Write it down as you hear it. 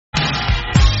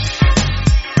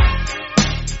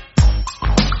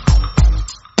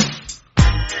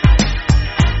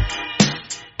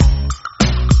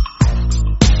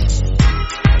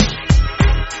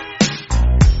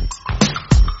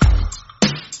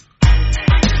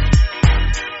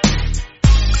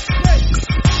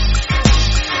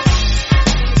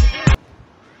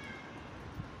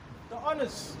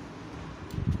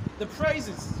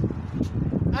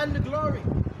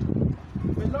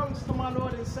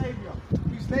Savior,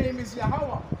 whose name is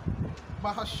Yahweh,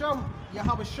 Bahasham,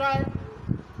 Yahweh Shai,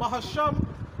 Bahasham,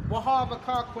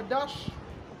 Wahavaka Kwadash.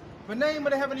 The name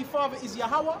of the Heavenly Father is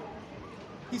Yahweh.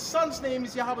 His Son's name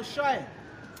is Yahweh Shai,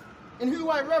 in who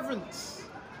I reverence,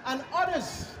 and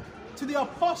others to the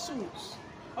apostles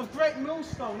of Great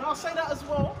Millstone. I'll say that as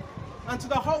well. And to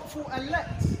the hopeful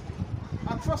elect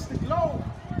across the globe,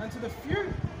 and to the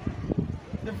few,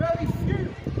 the very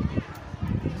few,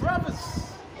 brothers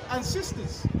and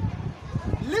sisters,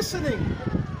 listening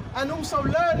and also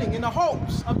learning in the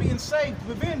hopes of being saved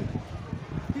within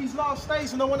these last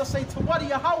days. And I want to say, Tawadi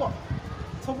Yahweh,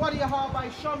 Tawadi Yahweh by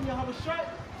Sham Yahweh Shai,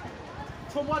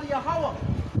 Tawadi Yahweh,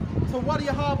 Tawadi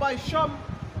Yahweh by Sham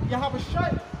Yahweh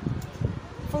Shai,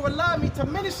 for allowing me to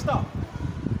minister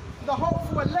the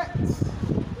hopeful elect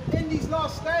in these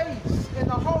last days in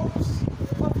the hopes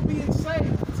of being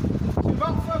saved. So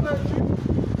without further ado,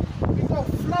 we go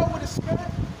flow with the Spirit,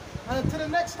 and until the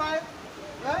next time,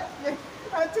 right? Yeah.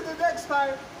 Until the next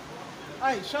time,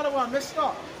 hey, Shalom, let's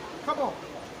start. Come on.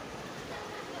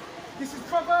 This is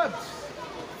Proverbs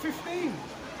 15.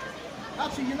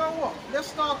 Actually, you know what? Let's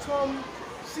start from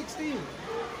 16.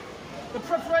 The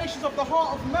preparations of the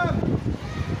heart of man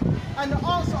and the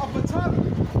answer of the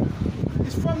tongue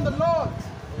is from the Lord.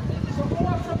 So all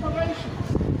our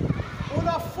preparations, all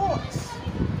our thoughts,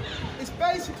 is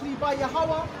basically by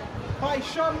Yahweh, by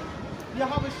Shem,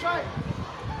 Yahweh Shai.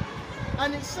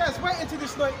 And it says, wait until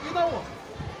this noise, you know what?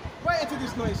 Wait until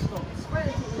this noise stops. Wait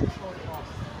until this noise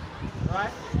passes.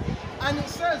 Right? And it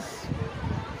says,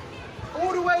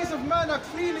 all the ways of man are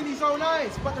clean in his own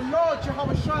eyes, but the Lord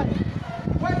Yahweh Shai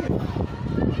weigheth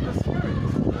the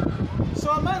spirit. So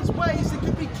a man's ways, it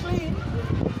could be clean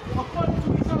according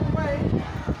to his own way,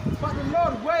 but the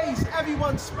Lord weighs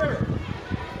everyone's spirit.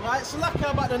 Right? So lucky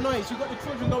about the noise. You've got the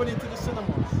children going into the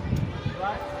cinemas.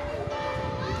 Right?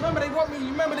 Remember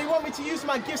they want me to use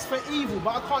my gifts for evil,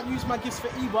 but I can't use my gifts for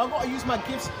evil. I've got to use my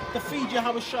gifts to feed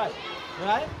Yahweh Shai.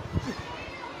 Right?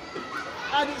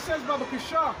 And it says, Baba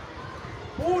Kishar,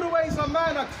 all the ways of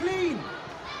man are clean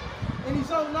in his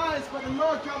own eyes, but the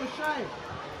Lord Yahweh Shai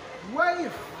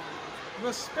weigheth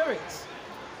the spirits.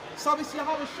 So it's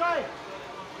Yahweh Shai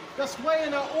that's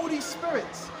weighing out all these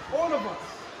spirits, all of us,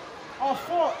 our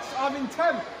thoughts, our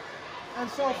intent, and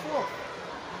so forth.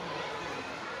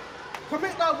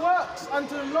 Commit thy works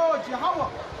unto the Lord Yahweh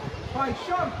by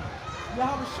Shem,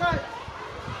 Yahweh Shai,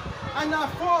 and thy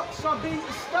thoughts shall be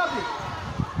established.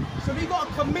 So we got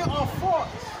to commit our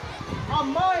thoughts, our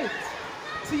mind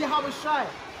to Yahweh Shai.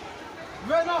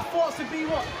 When our thoughts will be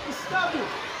what? Established.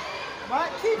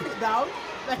 Right? Keep it down.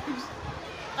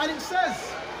 And it says,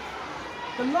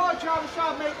 the Lord Yahweh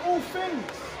Shai make all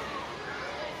things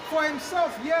for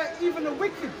himself, yea, even the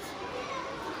wicked,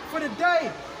 for the day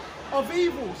of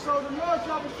evil. So the Lord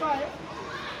Yahweh Shai,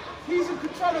 he's in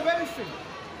control of everything.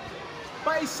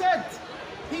 But he said,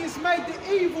 he's made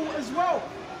the evil as well.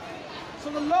 So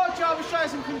the Lord Yahweh Shai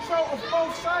is in control of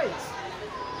both sides.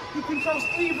 He controls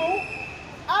evil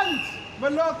and the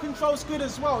Lord controls good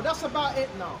as well. That's about it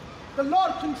now. The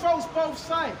Lord controls both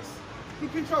sides. He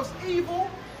controls evil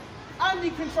and he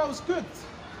controls good.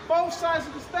 Both sides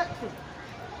of the spectrum.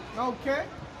 Okay?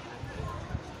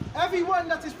 Everyone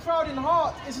that is proud in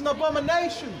heart is an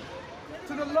abomination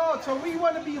to the Lord. So we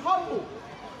want to be humble.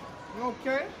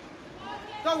 Okay?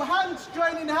 Though hands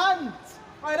join in hand.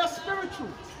 Alright, that's spiritual.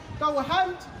 Though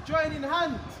hand join in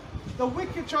hand, the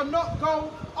wicked shall not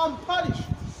go unpunished.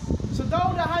 So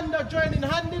though the hand are joining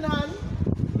hand in hand,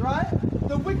 right,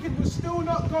 the wicked will still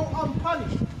not go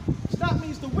unpunished. So that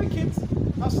means the wicked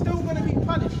are still going to be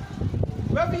punished.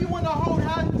 Whether you want to hold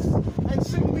hands and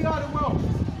sing We Are the World.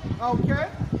 Okay?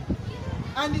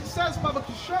 And it says, Baba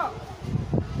Kishar,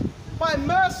 by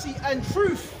mercy and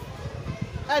truth,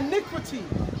 iniquity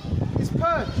is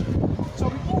purged. So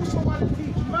we also want to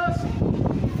teach mercy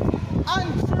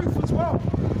and truth as well,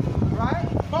 right?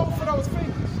 Both of those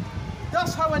things.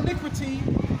 That's how iniquity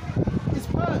is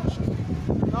purged,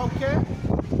 okay?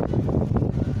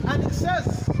 And it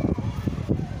says,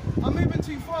 I'm moving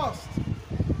too fast,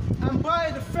 and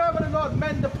by the fear of the Lord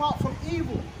men depart from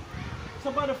evil.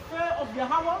 So by the fear of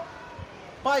Yahweh,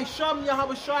 by Shem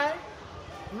Yahweh Shai,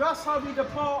 that's how we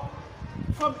depart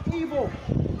from evil.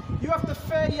 You have to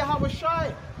fear Yahweh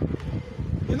Shai.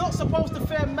 You're not supposed to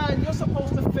fear man, you're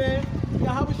supposed to fear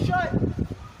Yahweh Shai.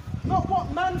 Not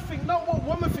what man think, not what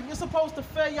woman think, you're supposed to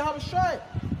fear Yahweh Shai.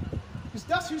 Because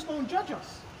that's who's going to judge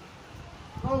us.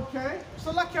 Okay?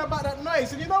 So lucky about that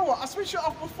noise. And you know what? I switched it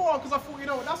off before because I thought, you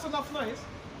know what, that's enough noise.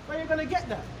 Where are you going to get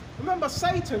that? Remember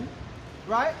Satan,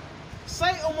 right?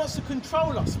 Satan wants to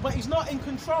control us, but he's not in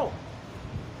control.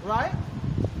 Right?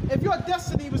 If your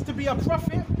destiny was to be a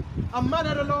prophet, a man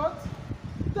of the Lord,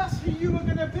 that's who you were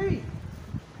going to be.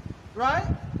 Right?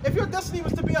 If your destiny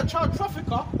was to be a child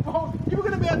trafficker, well, you were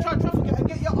going to be a child trafficker and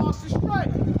get your ass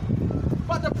destroyed.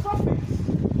 But the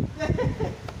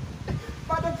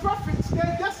prophets,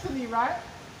 their destiny, right,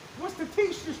 was to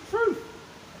teach this truth.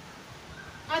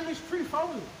 And this truth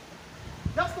only.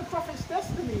 That's the prophet's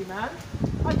destiny, man.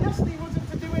 Our destiny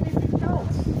wasn't to do anything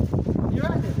else. You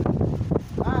ready?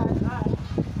 Alright.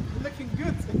 You're looking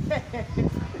good.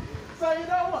 So you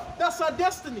know what? That's our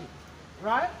destiny,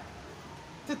 right?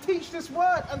 To teach this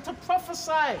word and to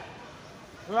prophesy,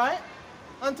 right?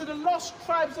 Unto the lost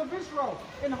tribes of Israel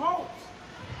in hopes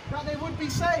that they would be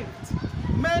saved.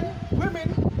 Men,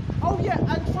 women, oh yeah,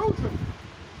 and children.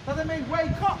 That they may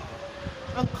wake up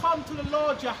and come to the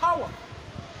Lord Yahweh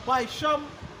by Shem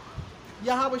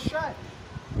Yahweh Shai.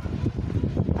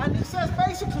 And it says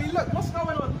basically, look, what's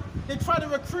going on? They try to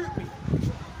recruit me.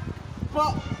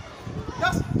 But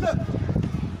look,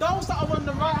 those that are on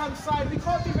the right hand side, we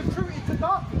can't be recruited to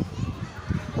darkness.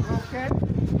 Okay?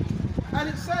 And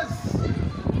it says,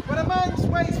 when a man's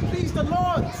ways please the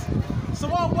Lord, so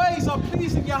our ways are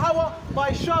pleasing Yahweh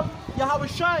by Shem Yahweh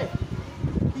Shai.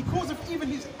 He causeth even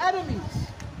his enemies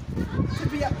to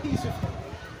be at peace with him.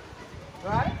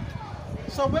 Right?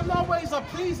 So when our ways are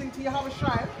pleasing to Yahweh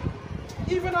Shai,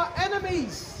 even our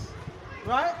enemies,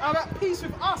 right, are at peace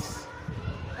with us.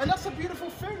 And that's a beautiful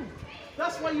thing.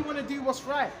 That's why you want to do what's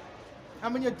right.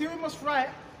 And when you're doing what's right,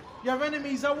 your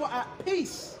enemies are what? At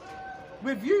peace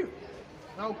with you.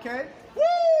 Okay?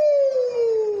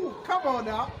 Woo! Come on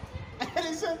now. And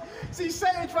he said, see,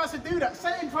 Satan tries to do that.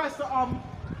 Satan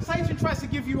tries to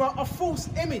give you a false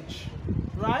image,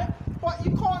 right? But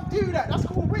you can't do that. That's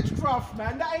called witchcraft,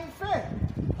 man. That ain't fair.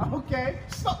 Okay?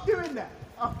 Stop doing that.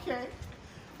 Okay?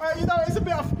 You know, it's a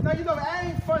bit of, now you know, it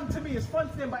ain't fun to me. It's fun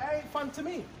to them, but it ain't fun to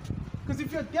me. Because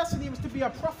if your destiny was to be a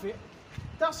prophet,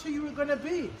 that's who you were going to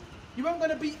be. You weren't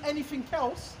going to be anything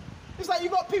else. It's like you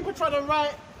got people trying to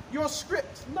write your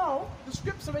script. No, the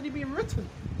script's already been written.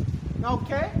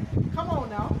 Okay? Come on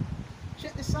now.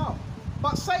 Check this out.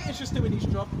 But Satan's just doing his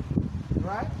job.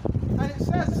 Right? And it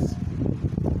says,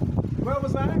 where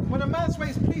was I? When a man's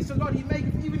ways please the Lord, he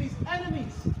maketh even his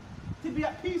enemies to be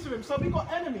at peace with him. So we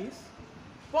got enemies.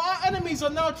 But our enemies are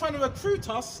now trying to recruit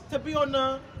us to be on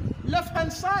the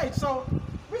left-hand side. So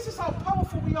this is how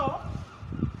powerful we are.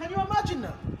 Can you imagine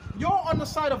that? You're on the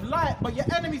side of light, but your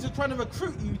enemies are trying to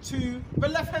recruit you to the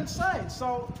left-hand side.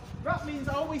 So that means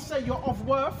I always say you're of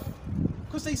worth,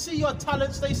 because they see your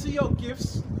talents, they see your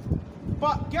gifts.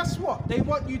 But guess what? They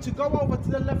want you to go over to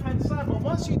the left-hand side. But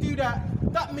once you do that,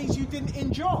 that means you didn't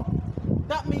endure.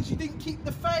 That means you didn't keep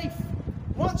the faith.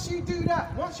 Once you do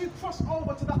that, once you cross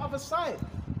over to the other side,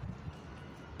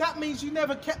 that means you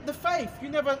never kept the faith. You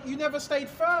never stayed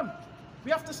firm. We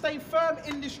have to stay firm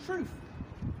in this truth,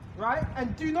 right?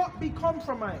 And do not be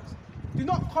compromised. Do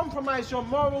not compromise your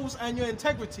morals and your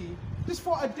integrity just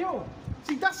for a deal.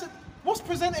 See, what's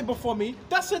presented before me,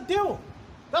 that's a deal.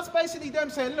 That's basically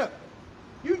them saying, look,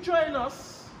 you join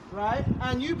us, right?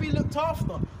 And you be looked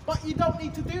after. But you don't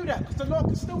need to do that, because the Lord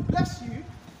can still bless you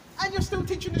and you're still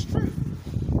teaching this truth.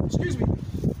 Excuse me.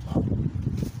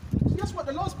 Guess what?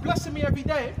 The Lord's blessing me every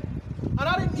day, and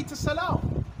I didn't need to sell out.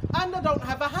 And I don't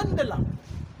have a handler,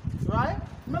 right?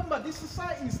 Remember, this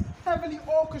society is heavily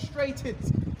orchestrated.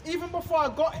 Even before I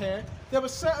got here, there were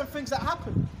certain things that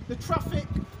happened. The traffic,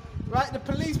 right? The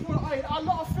police, a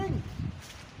lot of things.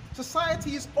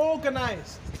 Society is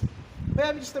organized.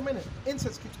 Bear me just a minute.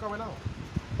 Incense keeps going out.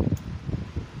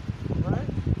 Right?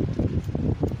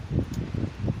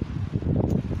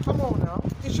 Come on now.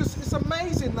 It's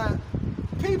amazing that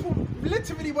people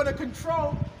literally want to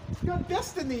control your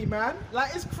destiny, man.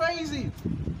 Like, it's crazy.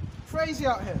 Crazy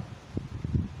out here.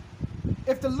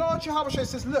 If the Lord Yahweh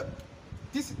says, look,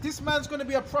 this man's going to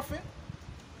be a prophet,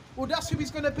 well, that's who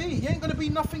he's going to be. He ain't going to be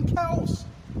nothing else.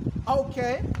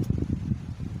 Okay.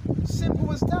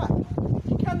 Simple as that.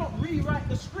 You cannot rewrite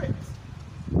the script.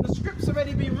 The script's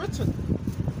already been written.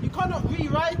 You cannot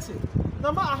rewrite it.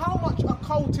 No matter how much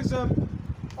occultism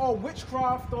or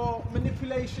witchcraft or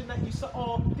manipulation that you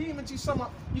or demons you sum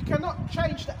up, you cannot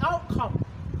change the outcome,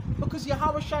 because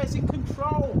Yahweh Shai is in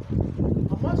control.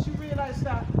 And once you realize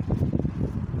that,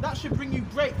 that should bring you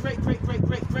great fear.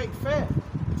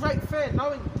 Great fear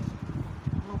knowing it.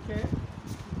 Okay?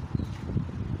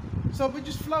 So we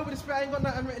just flow with this, but I ain't got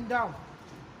nothing written down.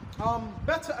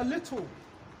 Better a little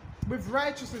with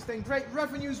righteousness than great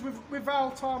revenues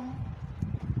without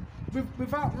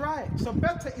right. So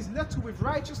better is little with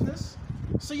righteousness.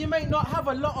 So you may not have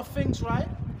a lot of things right,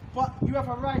 but you have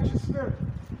a righteous spirit.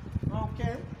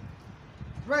 Okay?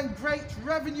 Ran great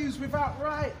revenues without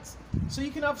right. So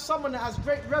you can have someone that has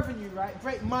great revenue, right?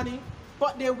 Great money,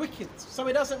 but they're wicked. So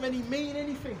it doesn't really mean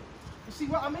anything. You see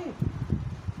what I mean?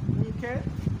 Okay?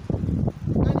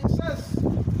 And it says,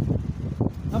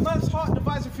 a man's heart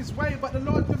deviseth his way, but the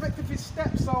Lord directeth his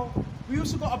steps. So we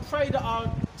also got to pray that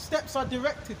our steps are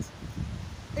directed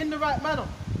in the right manner,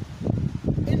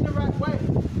 in the right way.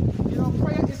 You know,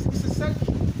 prayer is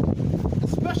essential,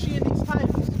 especially in these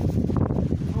times.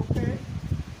 Okay?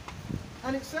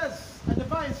 And it says, a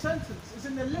divine sentence is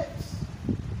in the lips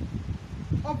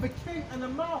of the king, and the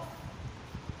mouth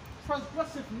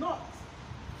transgressive not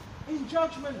in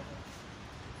judgment.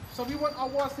 So we want our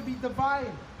words to be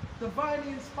divine,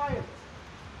 divinely inspired.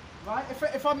 Right?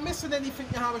 If I'm missing anything,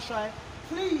 Yahushua,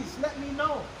 please let me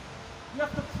know. You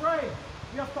have to pray.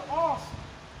 You have to ask.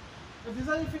 If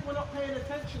there's anything we're not paying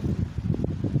attention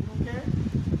to. Okay?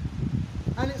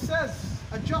 And it says,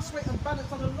 a just weight and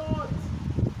balance of the Lord.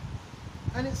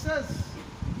 And it says,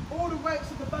 all the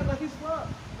weights of the bag are his work.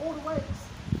 All the weights.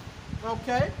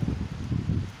 Okay?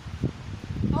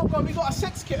 Oh God, we got a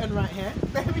sex kitten right here.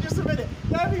 Maybe just a minute.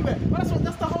 They're everywhere. Well,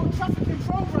 that's the whole trafficking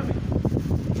programming.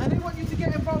 And they want you to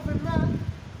get involved in that.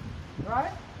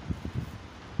 Right?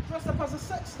 Dressed up as a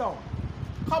sex doll.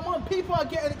 Come on, people are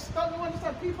getting, don't you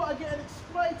understand? People are getting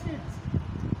exploited.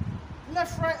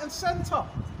 Left, right, and center.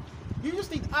 You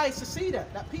just need eyes to see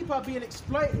that people are being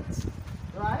exploited.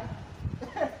 Right?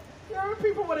 You know,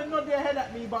 people want to nod their head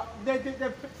at me, but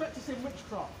they're practicing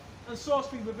witchcraft and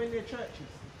sorcery within their churches.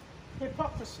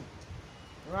 Hypocrisy.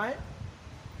 Right?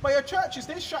 But your churches,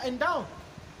 they're shutting down.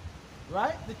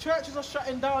 Right? The churches are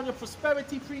shutting down, your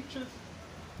prosperity preachers.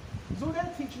 Because all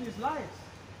they're teaching is lies.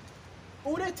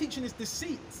 All they're teaching is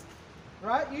deceit.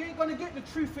 Right? You ain't going to get the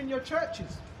truth in your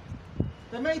churches.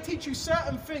 They may teach you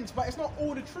certain things, but it's not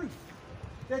all the truth.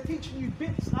 They're teaching you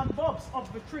bits and bobs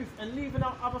of the truth and leaving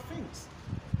out other things.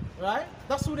 Right?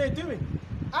 That's all they're doing.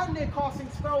 And they're casting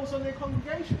spells on their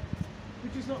congregation,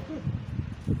 which is not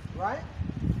good. Right?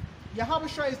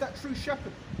 Yahushua is that true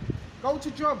shepherd. Go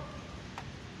to John.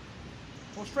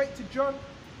 Go straight to John.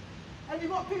 And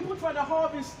you've got people trying to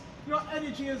harvest your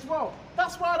energy as well.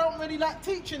 That's why I don't really like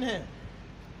teaching here.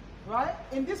 Right?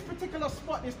 In this particular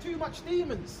spot, there's too much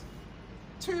demons.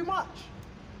 Too much.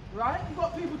 Right? You've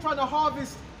got people trying to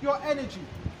harvest your energy.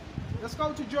 Let's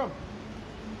go to John.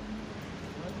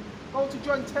 Go to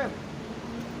John 10.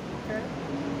 Okay?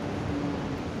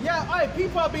 Yeah,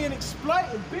 people are being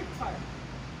exploited big time.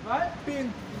 Right?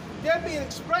 They're being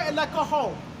exploited like a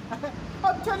hoe.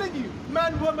 I'm telling you,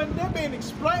 man, woman, they're being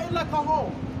exploited like a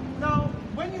hoe. Now,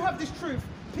 when you have this truth,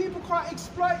 people can't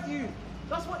exploit you.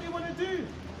 That's what they want to do.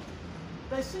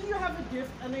 They see you have a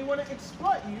gift and they want to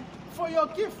exploit you for your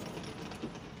gift.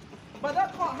 But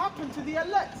that can't happen to the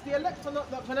elect. The elect are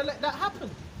not going to let that happen.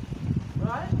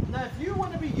 Right? Now, if you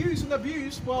want to be used and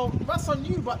abused, well, that's on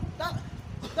you, but that's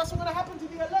not going to happen to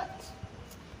the elect.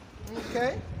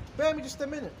 Okay? Bear me just a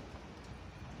minute.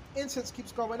 Incense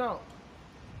keeps going out.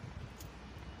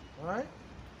 Alright?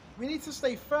 We need to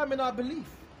stay firm in our belief.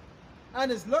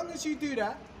 And as long as you do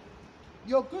that,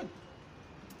 you're good.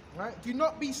 Right? Do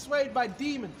not be swayed by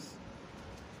demons.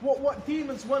 What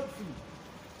demons want for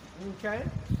you. Okay?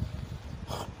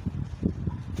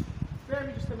 Bear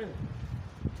me just a minute.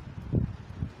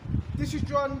 This is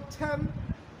John 10,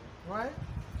 right?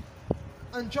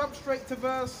 And jump straight to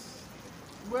verse,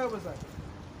 where was I?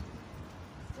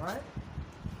 Right?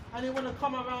 And they want to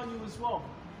come around you as well.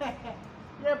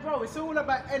 Yeah, bro, it's all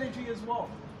about energy as well.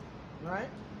 Right?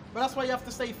 But that's why you have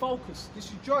to stay focused. This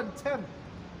is John 10.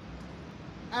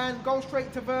 And go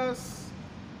straight to verse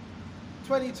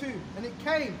 22. And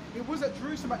it was at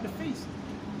Jerusalem at the feast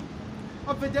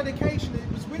of the dedication.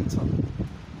 It was winter.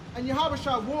 And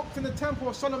Yahushua walked in the temple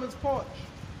of Solomon's porch.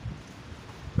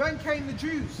 Then came the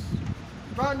Jews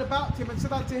round about him and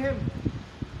said unto him,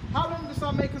 how long dost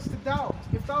thou make us to doubt?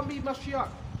 If thou be Mashiach,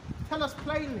 tell us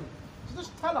plainly. So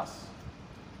just tell us.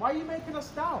 Why are you making us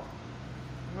doubt?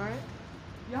 Right?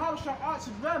 Yahushua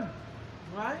answered them.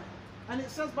 Right? And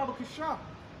it says, Baba Kishah,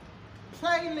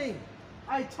 plainly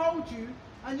I told you,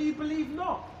 and you believe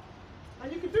not.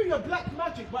 And you can do your black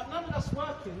magic, but none of that's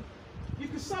working. You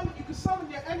can summon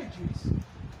your energies.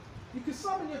 You can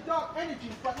summon your dark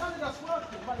energies, but none of that's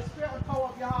working by the spirit and power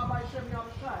of Yahweh Shem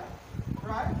Yahushua.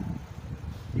 Right?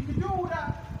 You can do all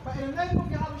that, but in the name of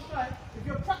Yahushua, if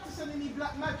you're practicing any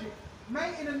black magic,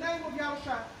 may in the name of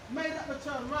Yahushua, may that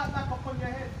return right back upon your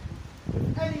head.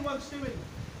 If anyone's doing it,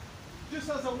 just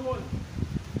as a warning.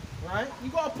 Right? You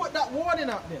got to put that warning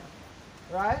out there.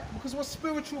 Right? Because we're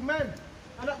spiritual men.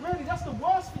 And that's the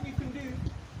worst thing you can do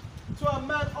to a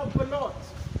man of the Lord.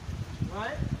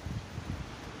 Right?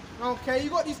 Okay, you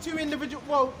got these two individuals,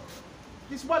 well,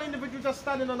 this one individual just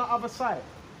standing on the other side.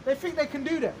 They think they can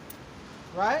do that,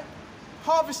 right?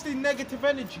 Harvesting negative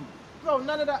energy. Bro,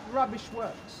 none of that rubbish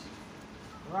works,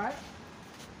 right?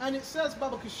 And it says,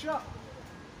 Baba Kasha,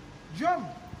 Jum,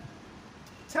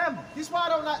 Tem. This is why I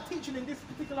don't like teaching in this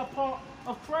particular part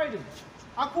of Croydon.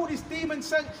 I call this Demon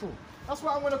Central. That's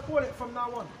what I'm going to call it from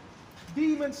now on.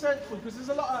 Demon Central, because there's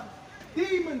a lot of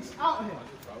demons out here,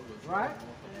 right?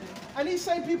 And he's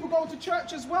saying people go to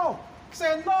church as well,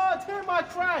 saying, Lord, hear my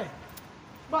cry.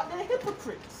 But they're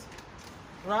hypocrites,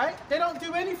 right? They don't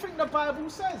do anything the Bible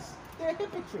says. They're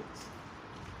hypocrites,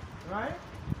 right?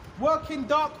 Working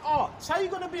dark arts. How are you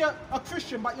going to be a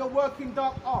Christian but you're working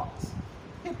dark arts?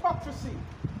 Hypocrisy,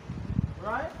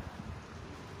 right?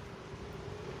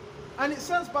 And it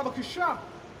says, Baba Kusha,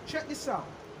 check this out.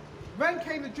 When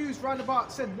came the Jews round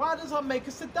about, said, why does God make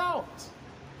us to doubt?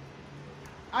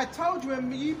 I told you,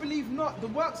 and you believe not, the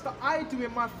works that I do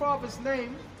in my Father's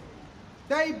name,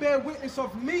 they bear witness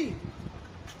of me.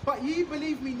 But ye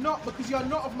believe me not, because ye are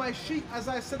not of my sheep, as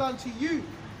I said unto you.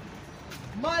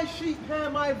 My sheep hear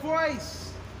my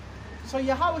voice. So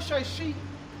Yahweh's sheep,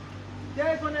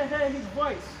 they're going to hear his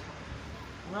voice,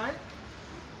 right?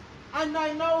 And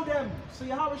I know them. So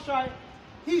Yahweh,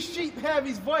 his sheep hear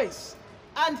his voice,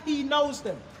 and he knows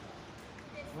them,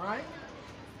 right?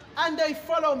 And they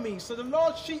follow me. So the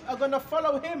Lord's sheep are going to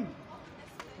follow him,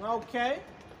 okay?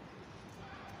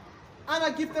 And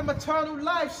I give them eternal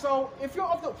life. So if you're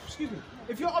of the,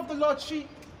 if you're of the Lord's sheep,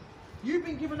 you've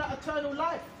been given that eternal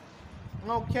life,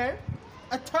 okay?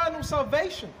 Eternal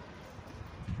salvation.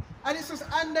 And it says,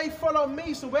 and they follow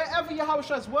me. So wherever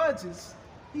Yahweh's words is,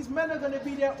 these men are going to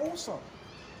be there also.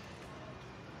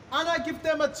 And I give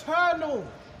them eternal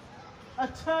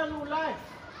life,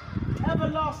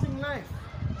 everlasting life.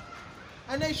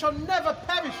 And they shall never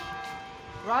perish,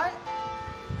 right?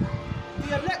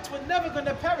 The elect were never going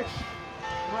to perish,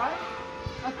 right?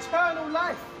 Eternal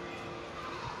life.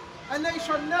 And they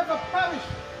shall never perish.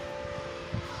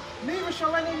 Neither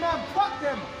shall any man pluck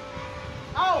them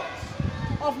out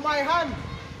of my hand.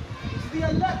 The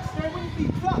elect, they wouldn't be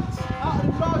plucked out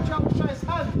of the Lord Yahweh's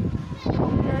hand.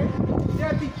 Okay?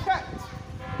 They'll be kept.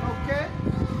 Okay?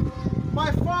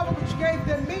 My Father which gave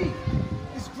them me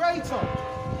is greater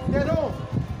than all.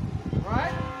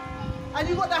 Right? And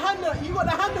you got the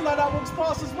handler that walks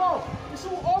past as well. It's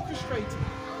all orchestrated.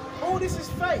 All this is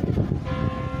fake.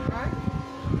 Right?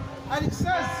 And it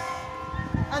says,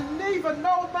 and neither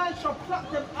no man shall pluck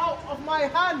them out of my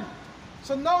hand.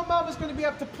 So no man was going to be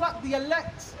able to pluck the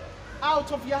elect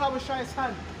out of Yahweh's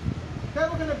hand. They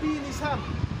were going to be in his hand,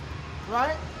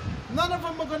 right? None of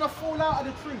them were going to fall out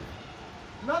of the truth.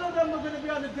 None of them were going to be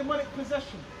under demonic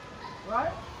possession,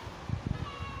 right?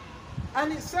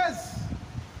 And it says,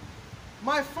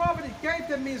 my Father that gave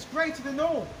them me is greater than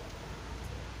all,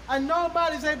 and no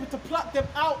man is able to pluck them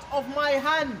out of my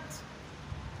hand.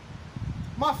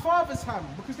 My Father's hand,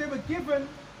 because they were given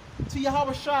to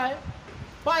Yahweh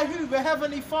by who? The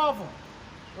Heavenly Father.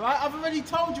 Right? I've already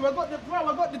told you, I got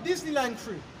the Disneyland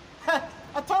crew.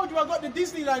 I told you I got the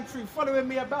Disneyland crew following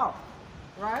me about.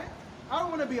 Right? I don't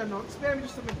want to be a nonce. Spare me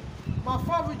just a minute. My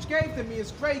Father which gave them me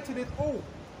is greater than all.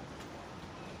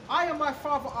 I and my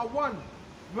Father are one.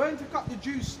 When to cut the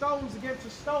Jews stones again to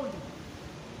stone them.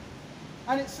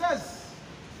 And it says,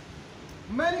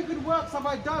 many good works have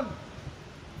I done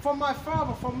from my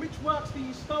Father. From which works do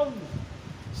you stone me?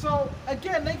 So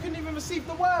again, they couldn't even receive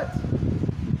the word.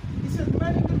 He said,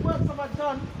 many good works have I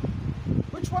done.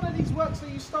 Which one of these works are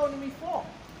you stoning me for?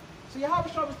 So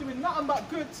Yahweh was doing nothing but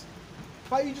good,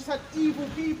 but you just had evil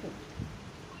people,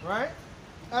 right,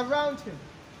 around him.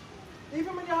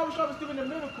 Even when Yahweh was doing the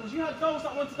miracles, you had those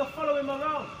that wanted to follow him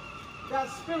around. They had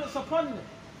spirits upon them,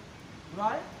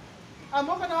 right? And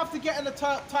we're going to have to get in the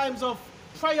times of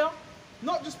prayer,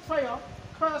 not just prayer,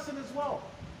 cursing as well.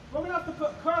 We're going to have to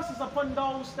put curses upon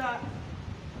those that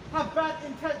have bad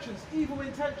intentions, evil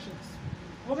intentions.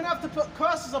 We're going to have to put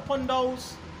curses upon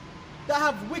those that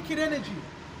have wicked energy,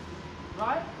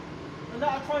 right? And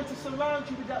that are trying to surround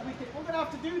you with that wicked. We're going to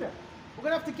have to do that. We're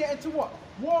going to have to get into what?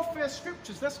 Warfare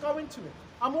scriptures. Let's go into it.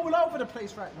 I'm all over the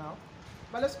place right now,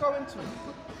 but let's go into it.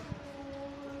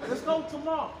 Let's go to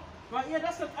Mark. Right, yeah,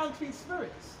 that's some unclean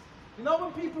spirits. You know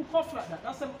when people cough like that,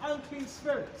 that's some unclean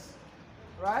spirits,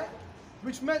 right?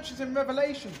 Which mentions in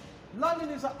Revelation. London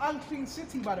is an unclean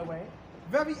city, by the way.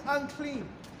 Very unclean.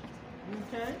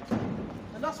 Okay?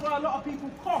 And that's why a lot of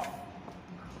people cough.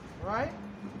 Right?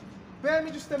 Bear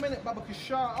me just a minute, Baba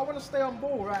Kishar. I want to stay on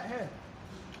ball right here.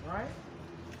 Right?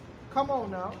 Come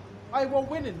on now. Hey, we're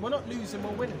winning. We're not losing, we're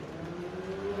winning.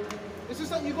 It's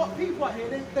just that you've got people out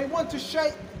here, they want to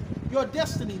shape your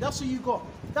destiny. That's who you got.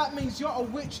 That means you're a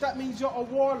witch. That means you're a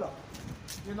warlock.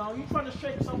 You know, you're trying to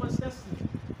shape someone's destiny.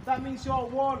 That means you're a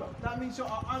warlock. That means you're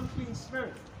an unclean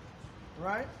spirit.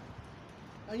 Right?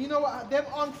 And you know what? Them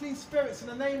unclean spirits, in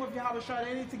the name of Yahweh Shai,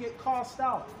 they need to get cast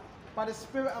out by the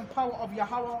spirit and power of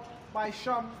Yahweh, by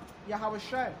Sham, Yahweh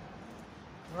Shai.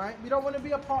 Right? We don't want to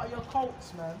be a part of your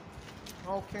cults, man.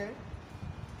 Okay.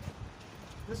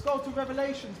 Let's go to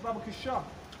Revelations, Baba Kishah.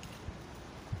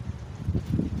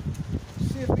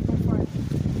 See if we can find it.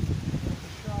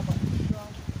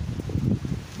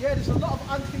 Yeah, there's a lot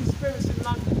of unclean spirits in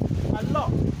London. A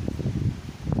lot.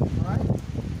 Alright?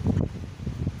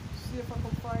 See if I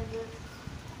can find it.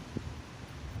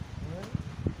 Alright?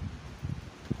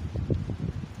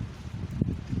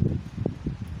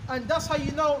 And that's how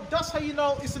you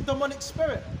know it's a demonic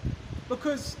spirit.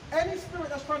 Because any spirit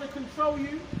that's trying to control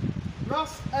you,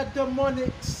 that's a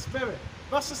demonic spirit.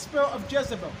 That's the spirit of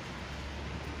Jezebel.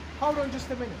 Hold on just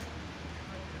a minute.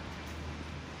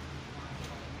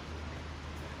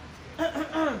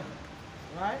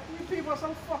 Right? You people are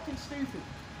so fucking stupid.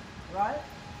 Right?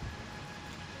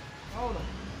 Hold on.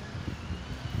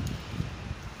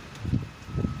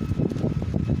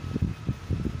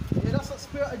 Yeah, that's the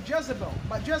spirit of Jezebel.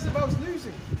 But Jezebel's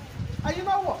losing. And you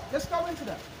know what? Let's go into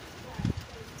that.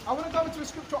 I want to go into a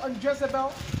scripture on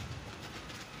Jezebel.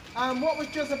 And what was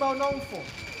Jezebel known for?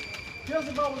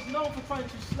 Jezebel was known for trying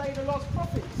to slay the Lord's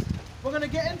prophets. We're going to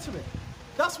get into it.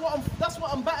 That's what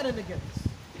I'm battling against.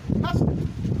 Has to.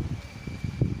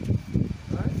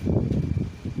 Right?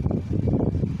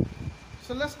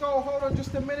 So let's go, hold on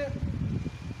just a minute.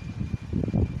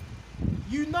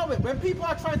 You know it. When people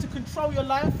are trying to control your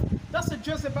life, that's a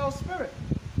Jezebel spirit.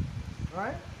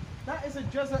 Right? That is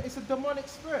it's a demonic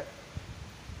spirit.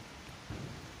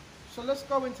 So let's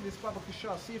go into this, Baba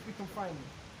Kishah, see if we can find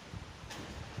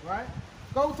it. Right?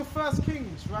 Go to 1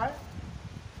 Kings, right?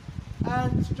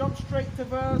 And jump straight to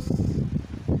verse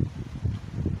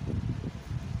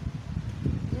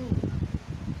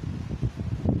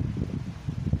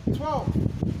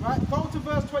 12. Right? Go to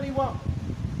verse 21.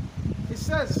 It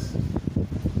says,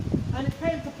 and it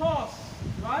came to pass,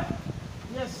 right?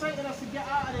 Yes, Satan has to get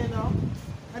out of there now.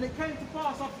 And it came to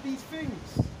pass after these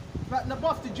things that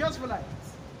Naboth the Jezreelite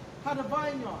had a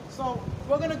vineyard. So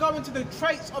we're going to go into the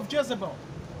traits of Jezebel,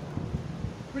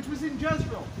 which was in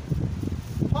Jezreel.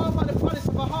 Hard by the palace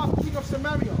of Ahab, king of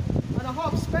Samaria, and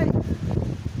Ahab spake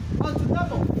unto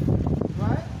Naboth,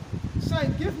 right,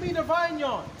 saying, give me the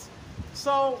vineyard.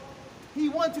 So he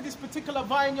wanted this particular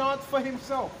vineyard for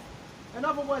himself. In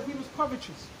other words, he was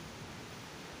covetous.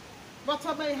 But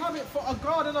I may have it for a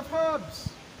garden of herbs,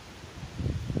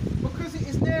 because it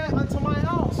is near unto my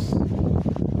house.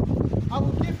 I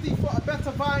will give thee for a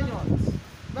better vineyard.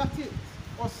 That's it.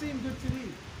 Or seem good to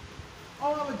thee.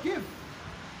 Or I will give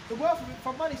the worth of it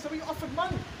for money. So he offered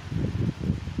money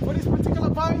for this particular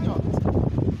vineyard.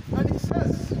 And it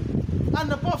says, and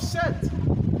Naboth said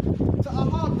to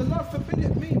Ahab, the Lord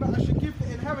forbiddeth me that I should give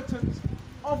the inheritance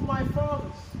of my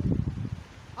fathers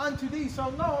unto thee. So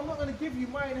no, I'm not going to give you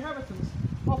my inheritance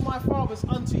of my fathers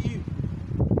unto you.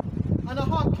 And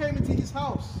Ahab came into his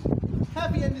house,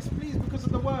 heavy and displeased because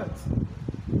of the words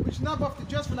which Naboth the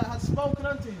Jezreelite had spoken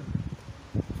unto him.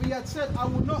 For he had said, I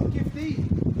will not give thee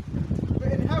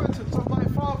the inheritance of my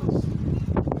fathers.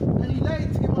 And he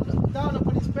laid him down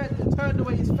upon his bed and turned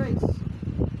away his face,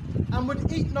 and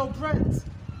would eat no bread.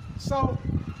 So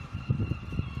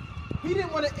he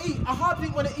didn't want to eat. Ahab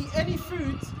didn't want to eat any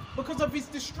food because of his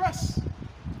distress.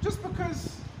 Just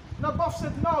because Naboth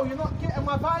said, no, you're not getting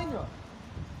my vineyard.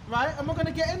 Right? And we're going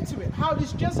to get into it. How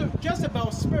this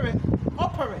Jezebel spirit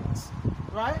operates.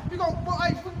 Right? We're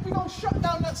going to shut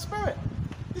down that spirit.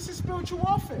 This is spiritual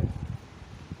warfare.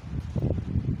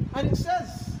 And it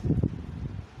says,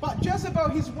 but Jezebel,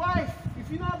 his wife,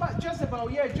 if you know about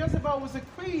Jezebel, yeah, Jezebel was a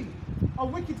queen, a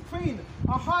wicked queen,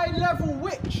 a high-level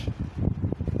witch,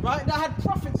 right, that had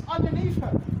prophets underneath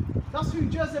her. That's who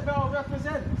Jezebel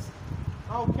represents.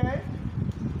 Okay?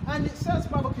 And it says,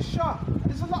 Baba Kishah,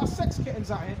 there's a lot of sex kittens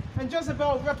out here, and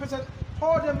Jezebel represents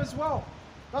whoredom as well.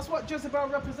 That's what Jezebel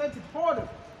represented, whoredom,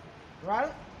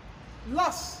 right?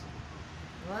 Lust,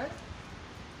 right?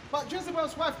 But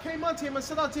Jezebel's wife came unto him and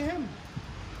said unto him,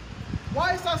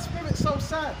 why is thy spirit so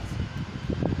sad?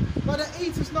 But it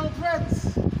eateth no bread.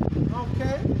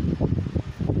 Okay?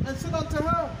 And said unto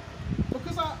her,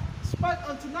 because I spake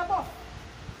unto Naboth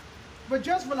the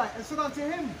Jezreelite, and said unto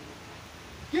him,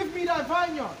 give me thy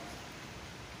vineyard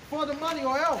for the money,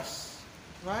 or else,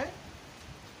 right?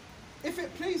 If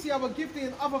it please thee, I will give thee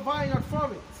another vineyard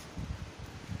for it.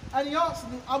 And he answered,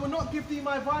 I will not give thee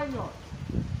my vineyard.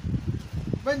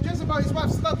 When Jezebel, his wife,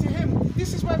 said to him,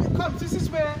 this is where it comes. This is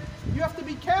where you have to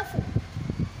be careful.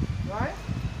 Right?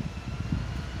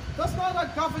 Does not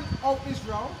that govern, O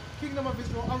Israel, kingdom of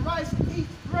Israel, arise and eat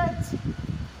bread.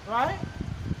 Right?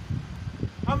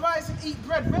 Arise and eat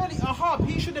bread. Really, Ahab,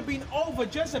 he should have been over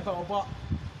Jezebel, but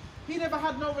he never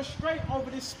had no restraint over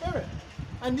this spirit.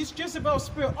 And this Jezebel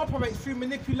spirit operates through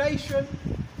manipulation,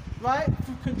 right?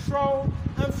 Through control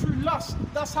and through lust.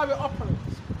 That's how it operates.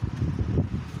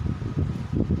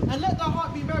 And let thy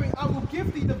heart be merry. I will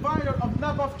give thee the vineyard of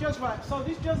Naboth Jezreel. So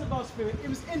this Jezebel spirit, it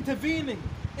was intervening.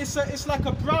 It's like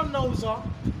a brown noser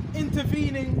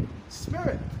intervening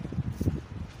spirit.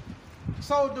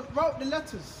 So wrote the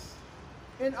letters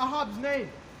in Ahab's name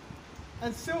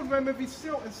and sealed them with his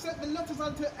seal and sent the letters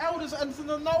unto elders and to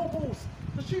the nobles.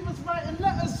 So she was writing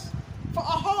letters for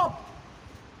Ahab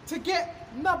to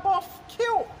get Naboth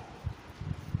killed.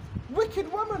 Wicked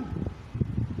woman,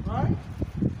 right?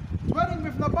 Dwelling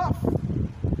with Naboth.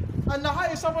 And the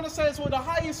highest, I want to say as well, the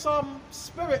highest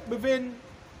spirit within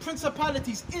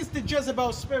principalities is the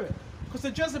Jezebel spirit. Because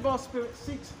the Jezebel spirit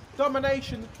seeks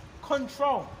domination,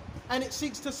 control, and it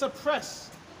seeks to suppress.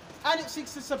 And it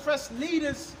seeks to suppress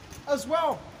leaders as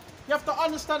well. You have to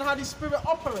understand how this spirit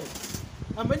operates.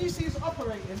 And when you see it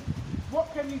operating,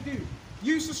 what can you do?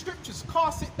 Use the scriptures,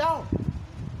 cast it down.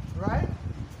 Right?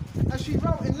 As she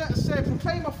wrote in letters saying,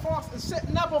 proclaim a fast and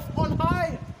set Naboth on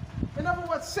high. In other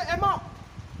words, set him up.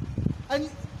 And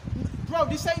bro,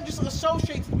 this ain't just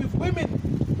associated with women.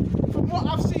 From what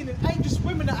I've seen, it ain't just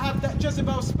women that have that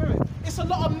Jezebel spirit. It's a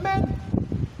lot of men.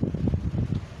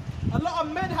 A lot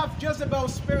of men have Jezebel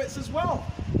spirits as well.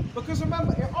 Because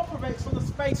remember, it operates on the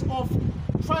space of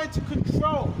trying to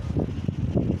control,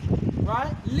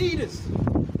 right? Leaders.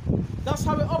 That's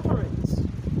how it operates.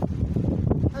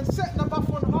 And set Naboth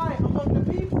on high among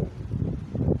the people.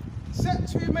 Set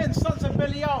two men, sons of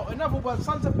Belial. In other words,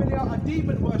 sons of Belial are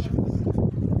demon worshippers.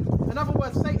 In other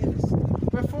words, Satanists,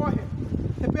 before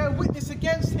him, to bear witness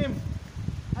against him.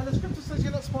 And the scripture says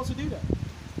you're not supposed to do that.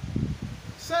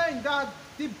 Saying that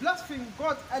did blaspheme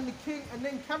God and the king, and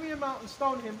then carry him out and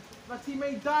stone him, that he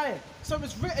may die. So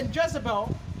it's written,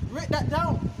 Jezebel wrote that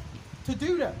down to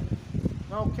do that.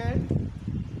 Okay?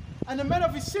 And the men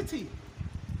of his city,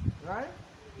 right?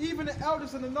 Even the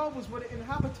elders and the nobles were the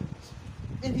inhabitants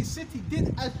in his city,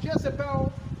 did as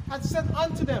Jezebel had said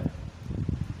unto them.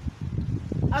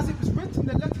 As it was written in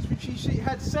the letters which she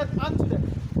had said unto them.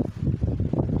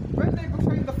 When they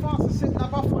proclaimed the fast and set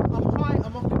Naboth on high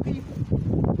among the people,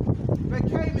 there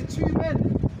came in two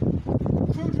men,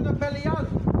 children of Belial,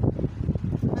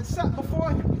 and sat before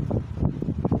him.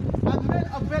 And men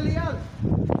of Belial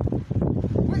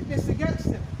witnessed against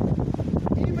him,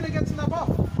 even against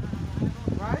Naboth.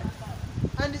 Right?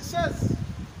 And it says,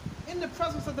 in the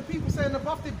presence of the people, saying,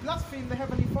 Naboth did blaspheme the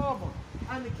Heavenly Father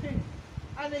and the King.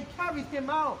 And they carried him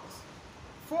out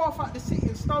forth at the city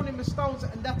and stoned him with stones,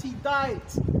 and that he died.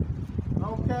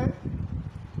 Okay?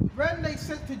 When they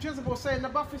sent to Jezebel saying,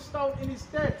 Naboth is stoned and is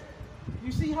dead.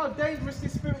 You see how dangerous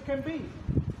this spirit can be?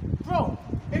 Bro,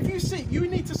 if you see, you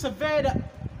need to survey that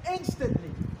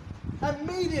instantly,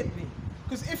 immediately.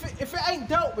 Because if it ain't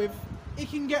dealt with, it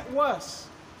can get worse.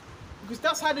 Because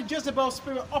that's how the Jezebel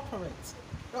spirit operates.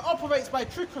 It operates by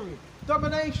trickery,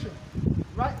 domination,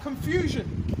 right?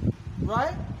 Confusion,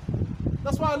 right?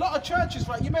 That's why a lot of churches,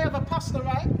 right? You may have a pastor,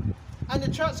 right? And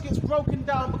the church gets broken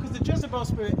down because the Jezebel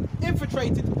spirit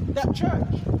infiltrated that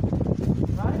church,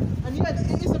 right? And yet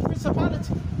it is a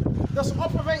principality that's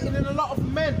operating in a lot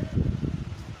of men,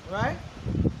 right?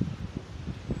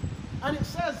 And it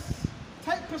says,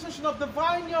 take possession of the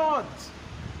vineyard,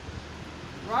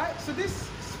 right? So this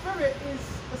spirit is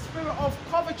a spirit of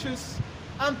covetous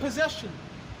and possession.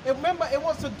 Remember, it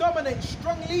wants to dominate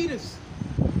strong leaders.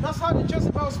 That's how the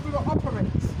Jezebel spirit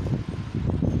operates.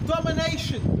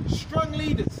 Domination, strong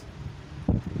leaders,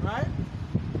 right?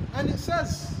 And it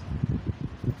says,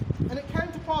 and it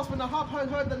came to pass when Ahab had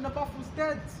heard that Naboth was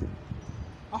dead,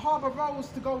 Ahab arose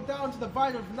to go down to the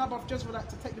vineyard of Naboth Jezreel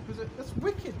to take the possession. That's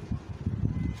wicked.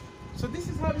 So this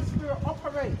is how the spirit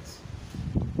operates.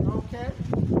 Okay?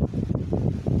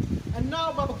 And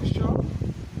now, Baba Kishore,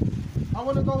 I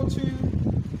want to go to,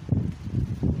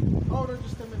 hold on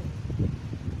just a minute.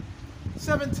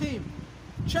 17.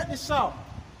 Check this out.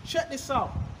 Check this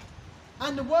out.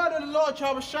 And the word of the Lord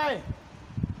Yahushua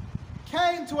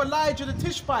came to Elijah the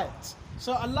Tishbite.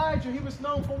 So Elijah, he was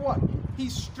known for what?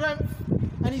 His strength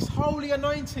and his holy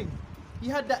anointing. He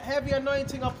had that heavy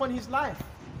anointing upon his life.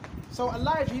 So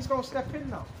Elijah, he's going to step in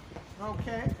now.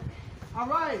 Okay?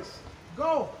 Arise,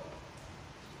 go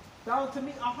down to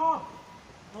meet Ahab.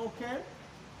 Okay?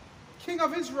 King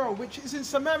of Israel, which is in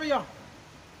Samaria.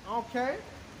 Okay?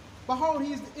 Behold,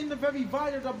 he is in the very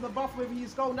vineyard of Naboth, where he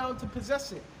is going down to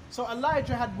possess it. So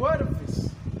Elijah had word of this.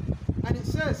 And it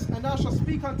says, and thou shalt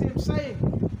speak unto him, saying,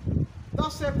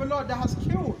 thus saith the Lord, thou hast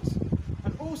killed,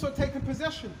 and also taken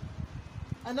possession.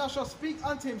 And thou shalt speak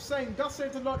unto him, saying, thus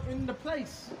saith the Lord, in the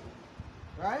place,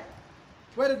 right,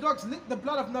 where the dogs lick the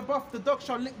blood of Naboth, the dogs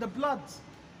shall lick the blood,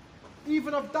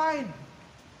 even of thine,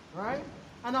 right?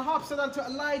 And Ahab said unto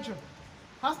Elijah,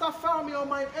 hast thou found me, O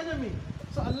mine enemy?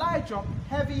 So Elijah,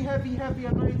 heavy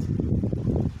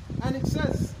anointing. And it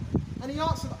says, and he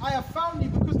answered, I have found you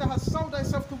because thou hast sold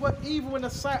thyself to work evil in the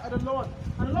sight of the Lord.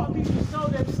 And a lot of people sell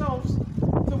themselves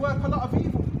to work a lot of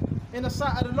evil in the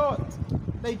sight of the Lord.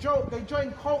 They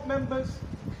join cult members.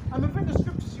 And within the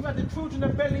scriptures, you had the children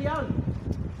of Belial,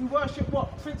 who worship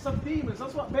what? Prince of demons.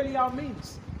 That's what Belial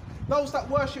means. Those that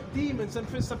worship demons and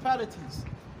principalities.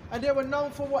 And they were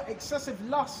known for what? Excessive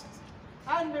lust.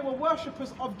 And they were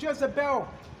worshippers of Jezebel.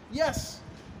 Yes,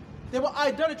 they were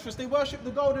idolatrous. They worshipped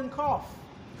the golden calf.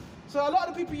 So a lot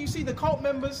of the people you see, the cult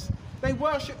members, they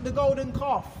worship the golden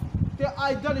calf. They're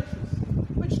idolatrous.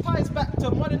 Which ties back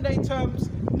to modern day terms,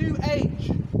 new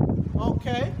age.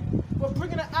 Okay? We're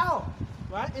bringing it out,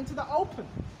 right, into the open.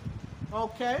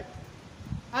 Okay?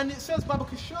 And it says, Baba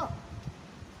Kishar,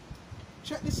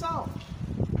 check this out.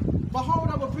 Behold,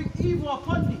 I will bring evil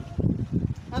upon thee,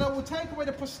 and I will take away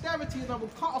the posterity, and I will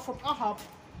cut off from Ahab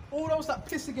all those that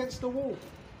piss against the wall,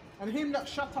 and him that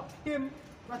shut up him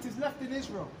that is left in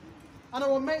Israel. And I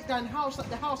will make thine house like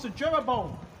the house of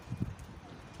Jeroboam,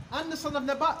 and the son of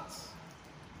Nebat,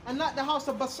 and like the house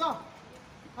of Baasah,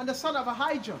 and the son of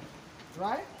Ahijah,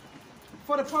 right?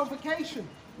 For the provocation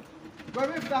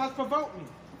wherewith thou hast provoked me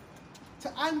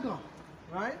to anger,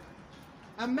 right?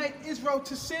 And make Israel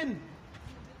to sin.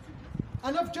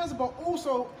 And of Jezebel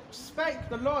also spake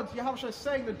the Lord Yahushua,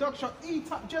 saying, the dog shall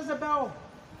eat up Jezebel,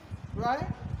 right?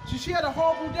 So she had a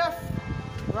horrible death,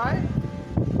 right?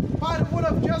 By the wood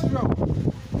of Jezreel.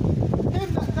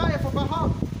 Him that dieth of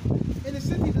Ahab in the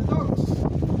city, the dogs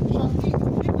shall eat.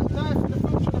 Him that dieth in the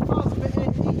field shall the fowls of the air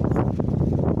eat.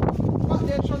 But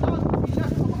there shall none be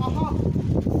left of Ahab,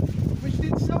 which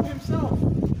did sell himself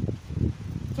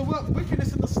to work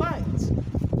wickedness in the sight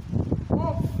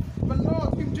of the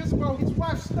Lord, whom Jezebel his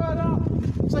wife stirred up.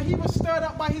 So he was stirred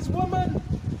up by his woman.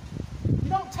 You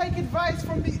don't take advice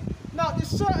from the... Now there's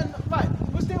certain... Right,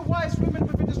 was there wise women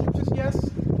within the scriptures? Yes.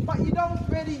 But you don't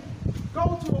really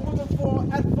go to a woman for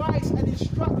advice and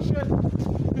instruction.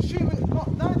 Because she will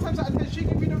not, 9 times out of 10, she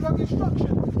give you the wrong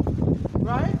instruction.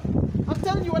 Right? I'm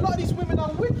telling you, a lot of these women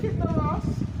are wicked, no us.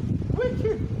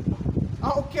 Wicked.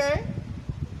 Okay?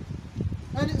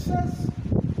 And it says,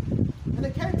 and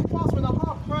it came to pass when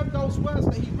Ahab heard those words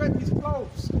that he rent his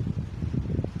clothes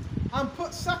and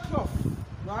put sackcloth,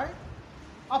 right,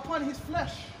 upon his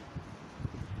flesh,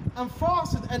 and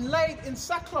fasted and laid in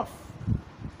sackcloth,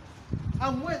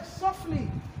 and went softly.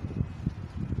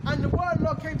 And the word of the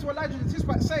Lord came to Elijah the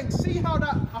Tishbite, saying, see how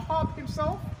that Ahab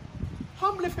himself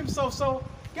humbleth himself. So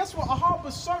guess what? Ahab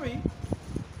was sorry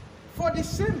for this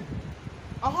sin.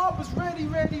 Ahab was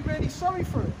really sorry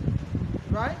for it,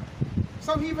 right?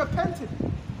 So he repented,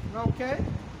 okay?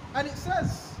 And it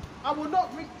says, I will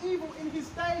not bring evil in his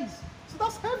days. So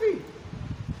that's heavy.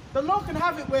 The Lord can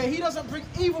have it where he doesn't bring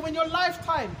evil in your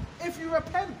lifetime if you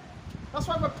repent. That's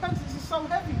why repentance is so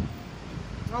heavy.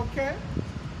 Okay?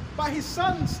 By his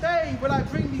son's day will I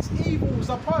bring these evils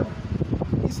upon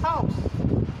his house.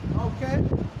 Okay?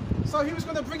 So he was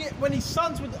going to bring it when his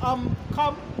sons would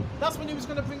come. That's when he was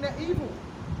going to bring that evil.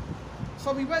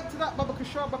 So we went to that, Baba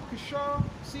Kishar.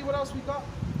 See what else we got?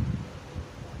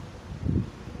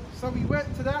 So we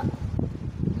went to that.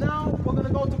 Now we're going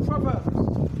to go to Proverbs.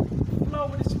 Flow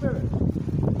with the Spirit.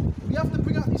 We have to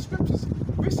bring out these scriptures.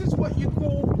 This is what you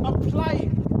call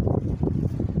applying.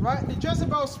 Right? The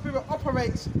Jezebel spirit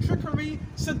operates trickery,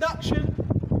 seduction,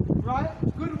 right?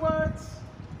 Good words,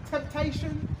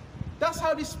 temptation. That's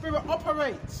how this spirit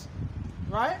operates.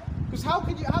 Right? Because how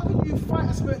can you fight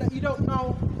a spirit that you don't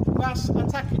know that's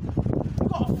attacking you? You've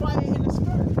got to fight it in the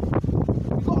spirit.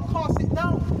 You've got to cast it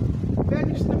down. Bear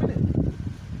just a minute.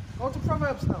 Go to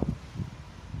Proverbs now.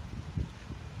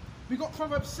 We got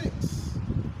Proverbs 6.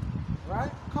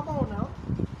 Right? Come on now.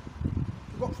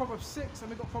 We got Proverbs 6 and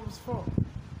we got Proverbs 4.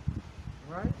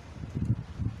 Right?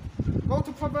 Go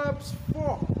to Proverbs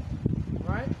 4.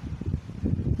 Right?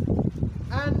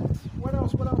 And what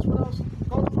else? Go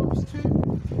to Proverbs 2.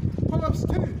 Proverbs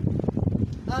 2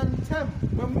 and 10.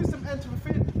 When wisdom entereth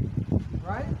in,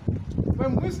 right?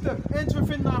 When wisdom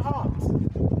entereth in thy heart,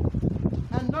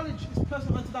 and knowledge is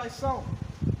pleasant unto thy soul,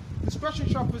 discretion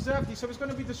shall preserve thee. So it's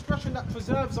going to be discretion that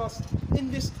preserves us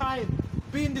in this time.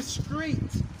 Being discreet,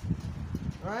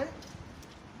 Right?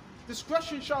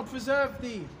 Discretion shall preserve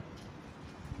thee.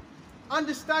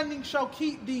 Understanding shall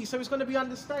keep thee. So it's going to be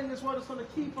understanding as well that's going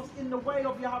to keep us in the way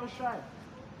of Yahushua.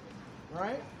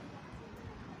 Right?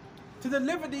 To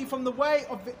deliver thee from the way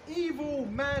of the evil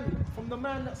man, from the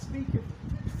man that speaketh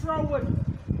froward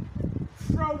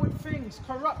things,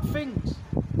 corrupt things.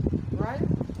 Right?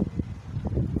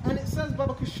 And it says,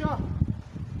 Babakashah,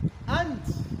 and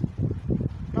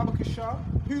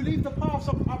Babakashah, who leave the paths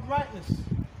of uprightness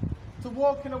to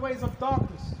walk in the ways of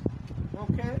darkness.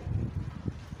 Okay?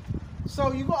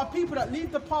 So you got a people that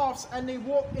leave the paths and they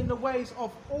walk in the ways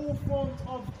of all forms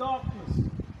of darkness,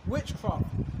 witchcraft,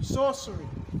 sorcery.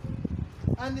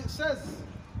 And it says,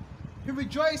 who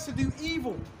rejoice to do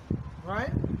evil,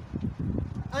 right?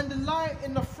 And delight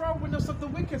in the frowardness of the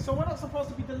wicked. So we're not supposed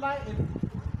to be delighting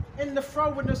in the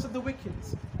frowardness of the wicked.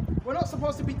 We're not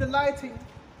supposed to be delighting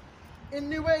in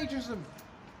New Ageism,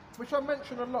 which I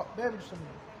mentioned a lot. Bear with me.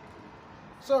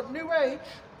 So New Age,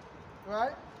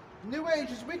 right? New Age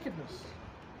is wickedness,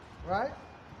 right?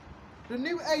 The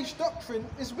New Age doctrine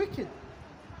is wicked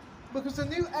because the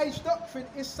New Age doctrine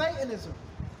is Satanism.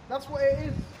 That's what it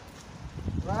is,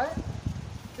 right?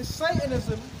 It's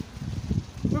Satanism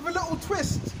with a little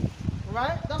twist,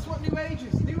 right? That's what New Age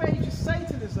is. New Age is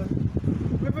Satanism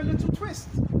with a little twist,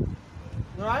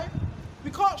 right?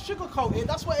 We can't sugarcoat it.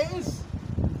 That's what it is,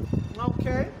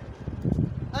 okay?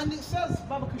 And it says,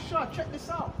 Baba Kashar, check this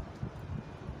out.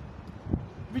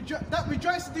 That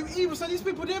rejoice to do evil. So these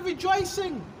people, they're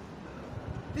rejoicing.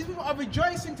 These people are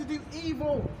rejoicing to do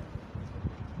evil.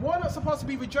 We're not supposed to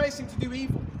be rejoicing to do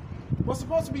evil. We're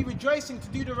supposed to be rejoicing to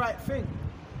do the right thing.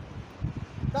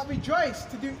 That rejoice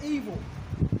to do evil.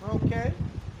 Okay?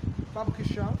 Baba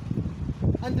Kashar.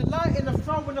 And delight in the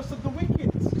frowardness of the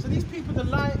wicked. So these people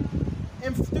delight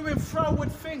in doing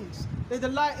froward things. They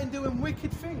delight in doing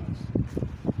wicked things.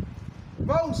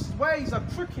 Those ways are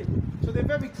crooked. So they're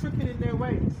very crooked in their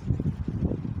ways.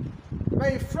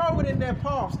 Very froward in their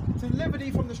paths. To deliver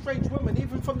thee from the strange woman,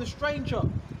 even from the stranger,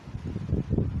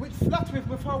 which flattereth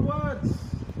with her words.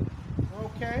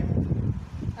 Okay?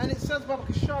 And it says, Baba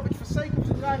Kashar, which forsaketh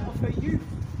the light of her youth.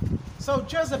 So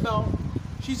Jezebel,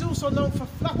 she's also known for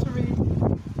flattery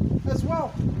as well.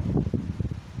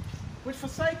 Which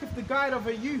forsaketh the guide of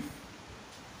her youth.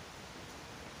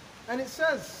 And it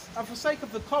says, and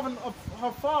forsaketh the covenant of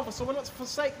her father. So we're not to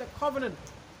forsake the covenant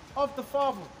of the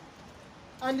father.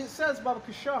 And it says, Baba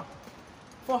Kashar,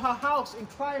 for her house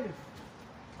inclineth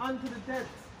unto the dead.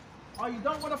 Oh, you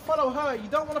don't want to follow her. You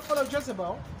don't want to follow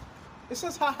Jezebel. It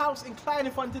says her house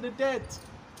inclineth unto the dead.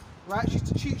 Right?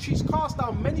 She's cast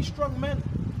down many strong men.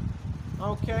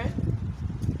 Okay?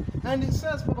 And it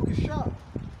says, Baba Kashar,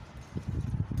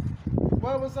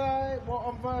 where was I? Well,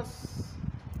 on verse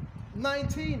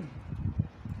 19.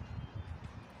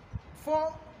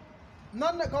 For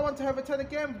none that go unto her return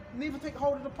again, neither take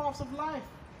hold of the paths of life.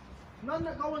 None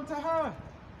that go unto her.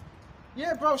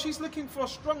 Yeah, bro, she's looking for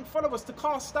strong followers to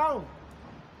cast down.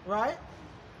 Right?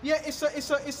 Yeah,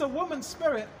 it's a woman's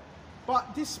spirit,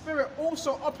 but this spirit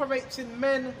also operates in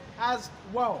men as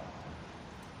well.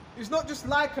 It's not just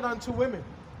likened unto women.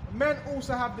 Men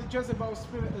also have the Jezebel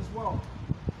spirit as well.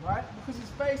 Right? Because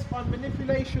it's based on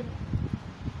manipulation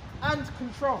and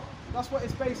control. That's what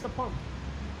it's based upon.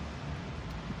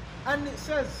 And it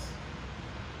says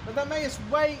that thou mayest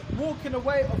walk in the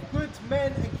way of good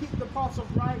men and keep the paths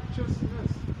of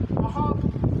righteousness.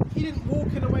 Ahab, he didn't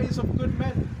walk in the ways of good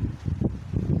men,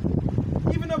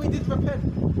 even though he did repent.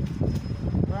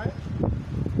 Right?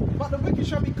 But the wicked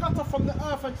shall be cut off from the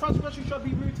earth, and transgression shall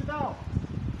be rooted out.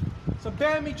 So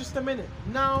bear me just a minute.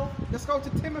 Now let's go to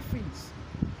Timothy's.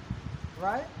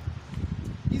 Right?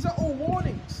 These are all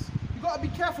warnings. You've got to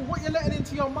be careful what you're letting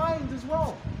into your mind as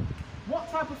well. What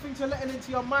type of things you're letting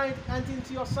into your mind and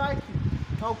into your psyche.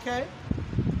 Okay?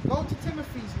 Go to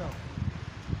Timothy's now.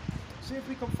 See if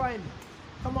we can find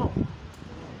it. Come on.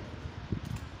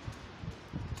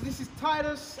 So this is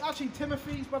Titus, actually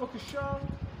Timothy's, Baba Kashar.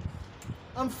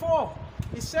 And 4,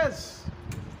 it says,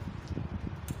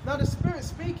 now the Spirit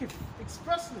speaketh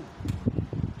expressly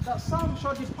that some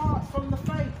shall depart from the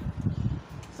faith.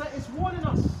 So it's warning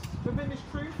us within this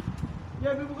truth.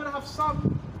 Yeah, we were going to have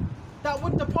some that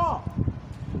would depart.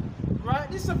 Right?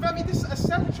 This is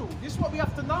essential. This is what we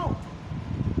have to know.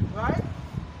 Right?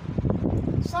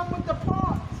 Some would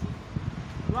depart.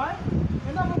 Right?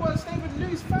 In other words, they would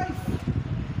lose faith.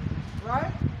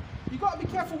 Right? You got to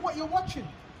be careful what you're watching.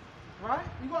 Right?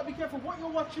 You got to be careful what you're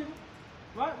watching.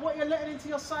 Right? What you're letting into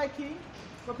your psyche.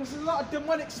 Because there's a lot of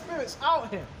demonic spirits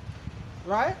out here.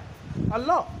 Right? A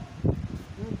lot.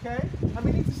 Okay? And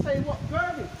we need to stay what?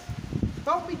 Guarded.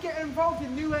 Don't be getting involved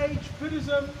in New Age,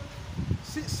 Buddhism,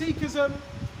 Sikhism,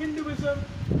 Hinduism,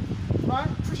 right?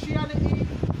 Christianity,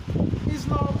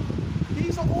 Islam.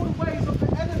 These are all the ways of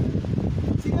the enemy.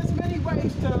 See, there's many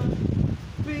ways to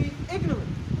be ignorant,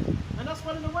 and that's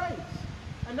one of the ways.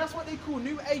 And that's what they call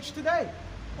New Age today.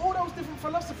 All those different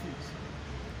philosophies,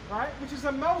 right? Which is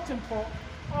a melting pot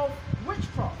of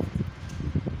witchcraft.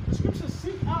 The scriptures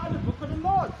seek out of the book of the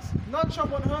Lord. None shall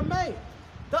want her made.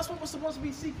 That's what we're supposed to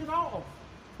be seeking out of.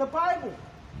 The Bible.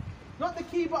 Not the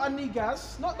Kibbutz and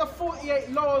Nigas, not the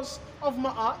 48 laws of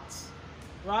Ma'at,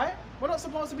 right? We're not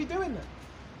supposed to be doing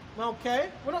that, okay?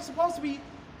 We're not supposed to be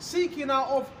seeking out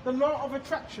of the law of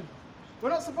attraction. We're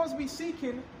not supposed to be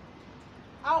seeking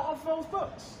out of those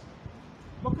books,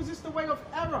 because it's the way of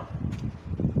error.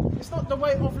 It's not the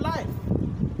way of life.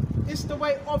 It's the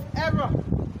way of error,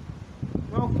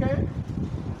 okay?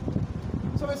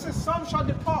 So it says, some shall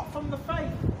depart from the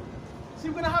faith. See,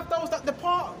 we're going to have those that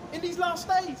depart in these last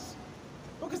days,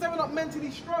 because they were not mentally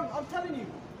strong. I'm telling you,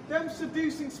 them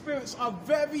seducing spirits are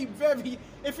very, very,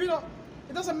 if you're not,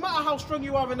 it doesn't matter how strong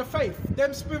you are in the faith,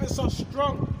 them spirits are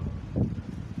strong.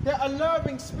 They're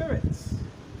alluring spirits.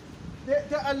 They're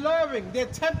alluring, they're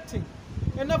tempting.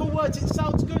 In other words, it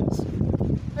sounds good.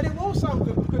 And it will sound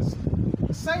good, because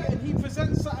Satan, he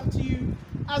presents something to you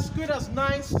as good, as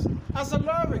nice, as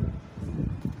alluring.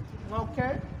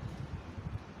 Okay?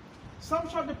 Some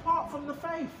shall depart from the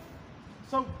faith.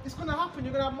 So it's going to happen.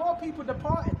 You're going to have more people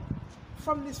departing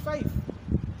from this faith.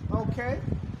 Okay?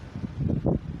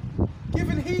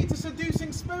 Giving heed to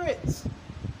seducing spirits.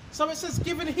 So it says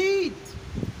giving heed.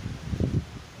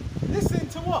 Listening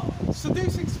to what?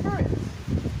 Seducing spirits.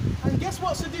 And guess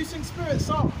what seducing spirits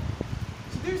are?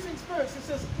 Seducing spirits, it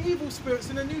says evil spirits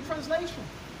in the New Translation.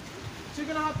 So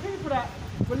you're going to have people that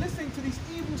were listening to these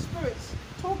evil spirits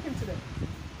talking to them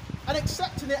and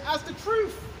accepting it as the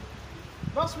truth.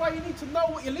 That's why you need to know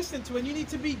what you're listening to, and you need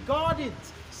to be guarded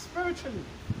spiritually.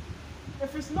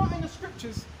 If it's not in the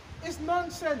scriptures, it's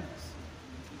nonsense.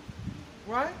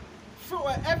 Right?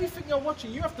 Filter everything you're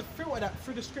watching. You have to filter that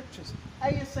through the scriptures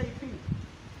ASAP.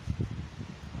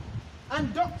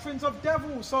 And doctrines of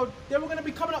devils. So they were going to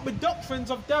be coming up with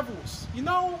doctrines of devils. You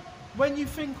know, when you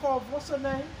think of, what's her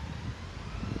name?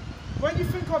 When you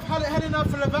think of Helena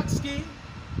Blavatsky,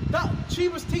 that she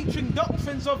was teaching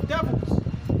doctrines of devils.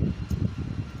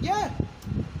 Yeah.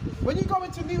 When you go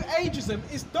into New Ageism,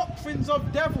 it's doctrines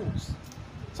of devils.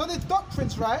 So there's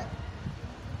doctrines, right,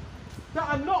 that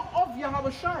are not of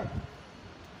Yahweh Shai.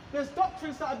 There's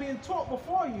doctrines that are being taught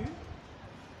before you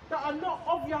that are not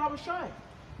of Yahweh Shai.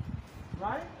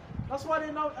 Right? That's why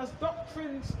they're known as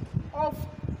doctrines of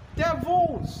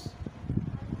devils.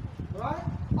 Right?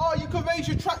 Oh, you could raise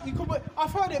your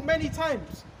I've heard it many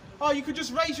times. Oh, you could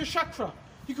just raise your chakra.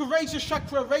 You could raise your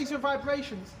chakra, raise your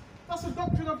vibrations. That's a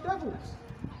doctrine of devils.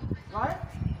 Right?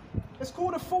 It's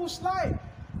called a false light.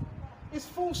 It's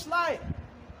false light.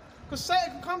 Because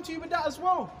Satan can come to you with that as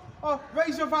well. Oh,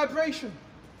 raise your vibration.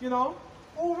 You know?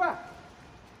 All that.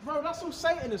 Bro, that's all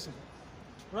Satanism.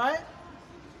 Right?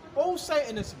 All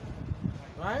Satanism.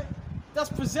 Right? That's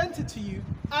presented to you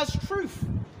as truth.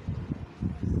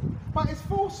 But it's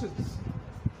falsehoods.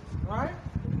 Right?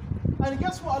 And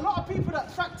guess what? A lot of people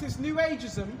that practice New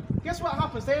Ageism, guess what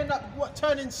happens? They end up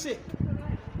turning sick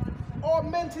or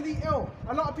mentally ill.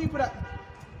 A lot of people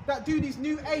that do these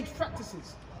New Age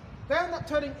practices, they end up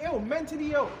turning ill,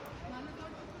 mentally ill,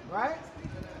 right?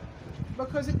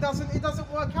 Because it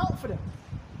doesn't work out for them,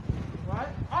 right?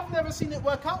 I've never seen it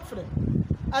work out for them.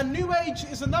 And New Age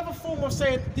is another form of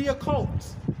saying the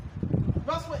occult.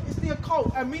 That's what it's, the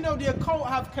occult, and we know the occult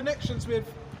have connections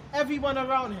with everyone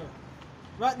around here.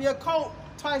 Right, the occult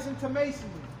ties into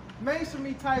Masonry.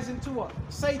 Masonry ties into what?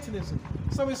 Satanism.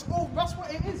 So it's all, that's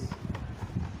what it is.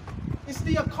 It's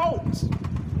the occult.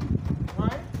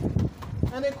 Right?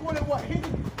 And they call it what?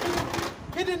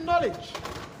 Hidden knowledge.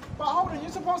 But hold on, you're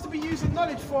supposed to be using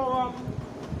knowledge for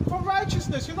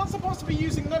righteousness. You're not supposed to be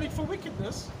using knowledge for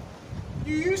wickedness.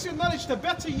 You use your knowledge to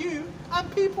better you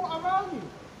and people around you.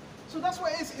 So that's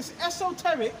what it is. It's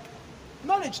esoteric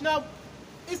knowledge. Now,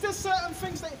 is there certain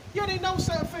things that, yeah, they know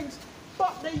certain things,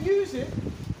 but they use it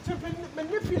to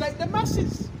manipulate the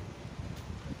masses.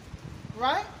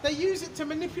 Right? They use it to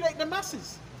manipulate the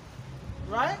masses.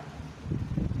 Right?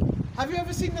 Have you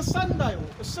ever seen the sundial,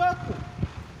 the circle?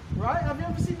 Right? Have you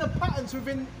ever seen the patterns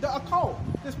within the occult?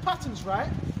 There's patterns, right?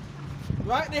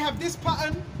 Right? They have this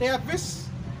pattern, they have this,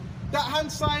 that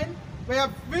hand sign, they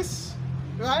have this,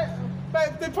 right?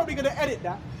 But they're probably going to edit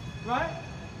that, right?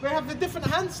 They have the different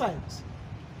hand signs,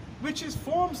 which is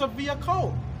forms of the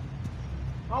occult.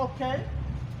 Okay?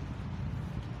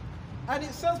 And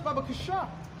it says Baba Kasha.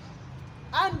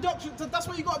 And doctrine, that's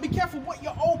why you got to be careful what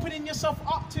you're opening yourself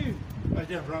up to.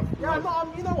 Yeah, bro. Yeah,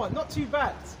 no, you know what? Not too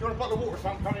bad. You want a bottle of water, so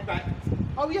I'm coming back.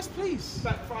 Oh, yes, please.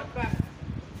 Back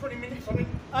 20 minutes, I think.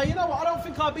 You know what? I don't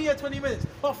think I'll be here 20 minutes.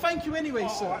 But thank you anyway,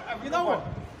 sir. Right, you know what?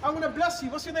 I'm going to bless you.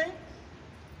 What's your name?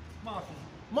 Martin.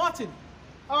 Martin.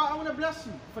 All right, I'm going to bless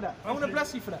you for that. I'm going to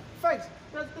bless you for that. Thanks.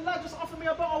 The lad just offered me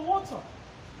a bottle of water.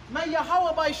 May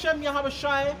Yahweh by Shem Yahweh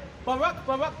Shai, Barak,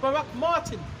 Barak, Barak,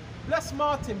 Martin. Bless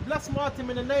Martin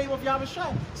in the name of Yahweh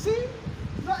Shai. See?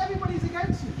 Not everybody's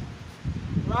against you.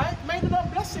 Right? May the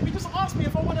Lord bless him. He just asked me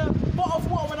if I want a bottle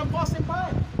of water when I'm passing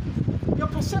by. Your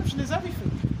perception is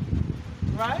everything.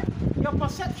 Right? Your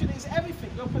perception is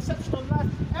everything. Your perception on life,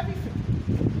 everything.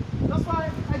 That's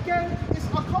why, again, it's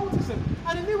occultism.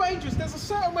 And the New Ages, there's a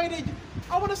certain way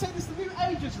I want to say this, the New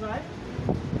Ages, right?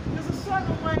 There's a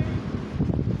certain way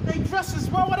they dress as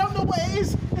well. I don't know what it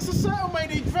is. It's a certain way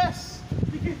they dress.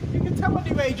 You can tell a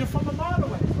New Ager from a mile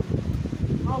away.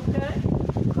 Okay?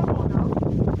 Come on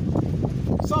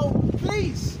now. So,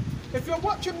 please, if you're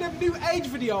watching them New Age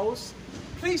videos,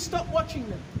 please stop watching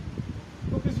them.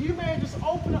 Because you may just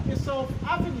open up yourself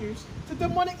avenues to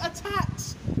demonic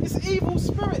attacks. It's evil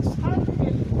spirits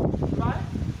happening, right?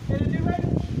 In the New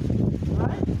Age,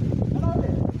 right? Hello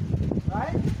there,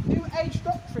 right? New Age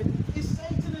doctrine is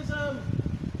Satanism.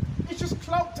 It's just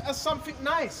cloaked as something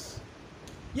nice.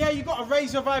 Yeah, you got to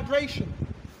raise your vibration.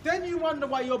 Then you wonder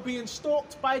why you're being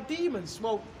stalked by demons.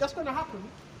 Well, that's going to happen,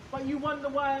 but you wonder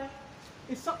why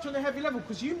it's such on a heavy level.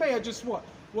 Because you may have just what?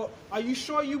 Are you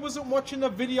sure you wasn't watching a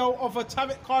video of a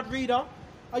tarot card reader?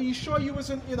 Are you sure you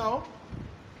wasn't,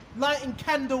 lighting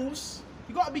candles?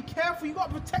 You got to be careful. You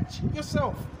got to protect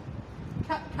yourself.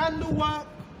 Candle work,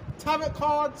 tarot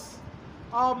cards,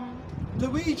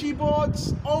 Luigi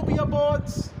boards, Obia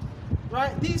boards,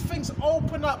 right? These things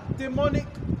open up demonic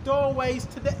doorways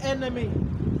to the enemy,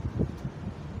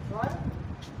 right?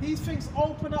 These things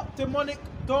open up demonic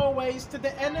doorways to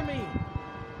the enemy.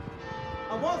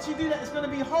 And once you do that, it's going to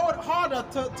be harder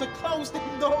to close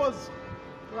them doors,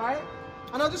 right?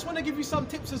 And I just want to give you some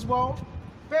tips as well.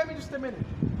 Bear me just a minute.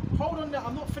 Hold on there.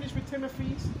 I'm not finished with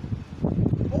Timothy's.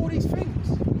 All these things,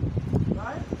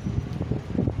 right?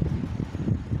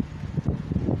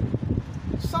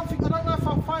 Something, I don't know if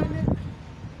I'll find it,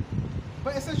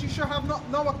 but it says you shall have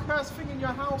no accursed thing in your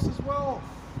house as well.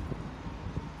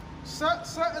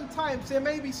 Certain times, there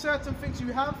may be certain things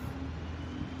you have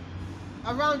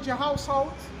around your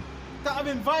household that are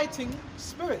inviting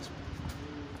spirits.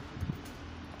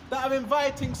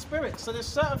 So there's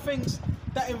certain things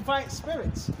that invite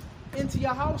spirits into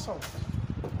your household,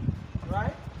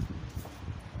 right?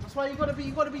 That's why you gotta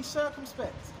be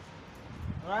circumspect,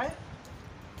 right?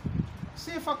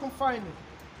 See if I can find it.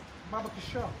 Baba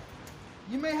Kasha.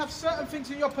 You may have certain things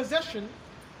in your possession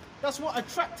that's what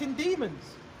attracting demons,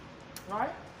 right?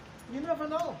 You never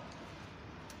know.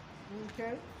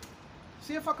 Okay.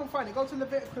 See if I can find it. Go to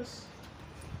Leviticus.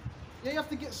 Yeah, you have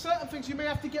to get certain things you may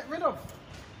have to get rid of.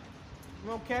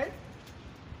 Okay?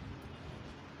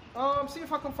 See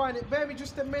if I can find it. Bear me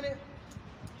just a minute.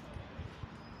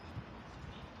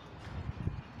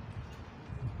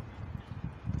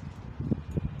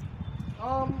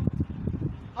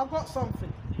 I've got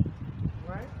something.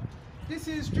 Right? This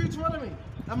is Deuteronomy.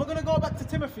 And we're going to go back to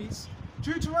Timothy's.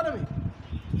 Deuteronomy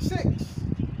 6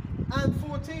 and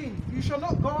 14. You shall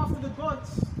not go after the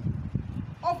gods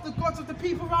of the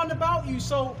people round about you.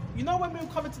 So, when we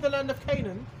were coming to the land of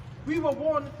Canaan, we were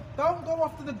warned, don't go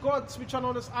after the gods which are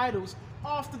known as idols,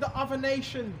 after the other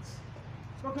nations.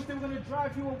 Because they were going to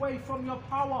drive you away from your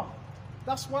power.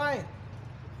 That's why.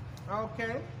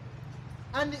 Okay.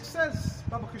 And it says,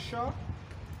 Baba Kasha,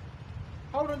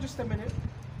 hold on just a minute.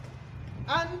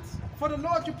 And for the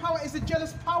Lord your power is a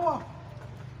jealous power.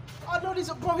 Oh Lord,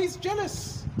 he's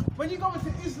jealous. When you go into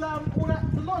Islam, all that,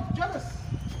 the Lord's jealous.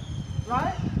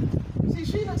 Right? See,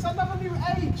 she looks another new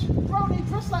age. Bro, they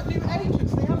dress like new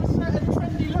ages. They have a certain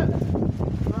trendy look.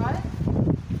 Right?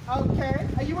 Okay.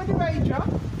 Are you a new ager?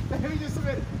 Let me just a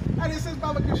minute. And it says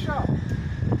Baba Kasha.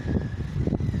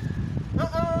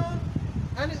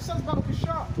 And it says Baba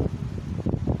Kasha.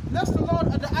 Lest the Lord,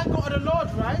 and the anger of the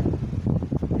Lord,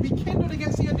 right, be kindled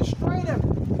against thee and destroy them.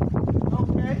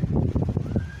 Okay?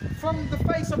 From the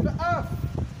face of the earth.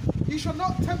 You shall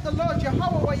not tempt the Lord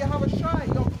Yahweh where Yahweh Shai,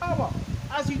 your power,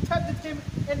 as you tempted him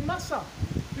in Massa.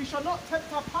 We shall not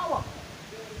tempt our power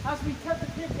as we tempted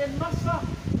him in Massa.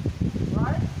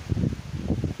 Right?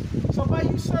 So by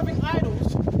you serving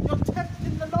idols, you're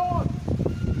tempting the Lord.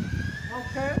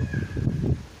 Okay?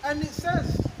 And it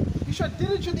says, you shall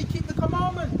diligently keep the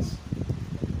commandments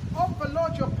of the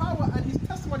Lord your power and his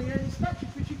testimony and his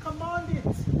statutes which he commanded.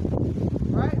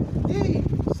 Right? indeed.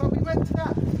 So we went to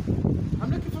that.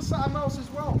 I'm looking for something else as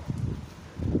well.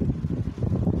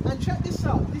 And check this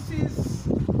out. This is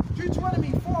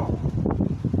Deuteronomy 4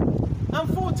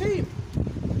 and 14.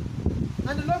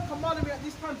 And the Lord commanded me at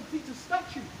this time to teach the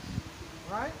statutes,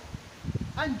 right?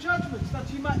 And judgments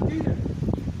that you might do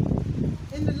them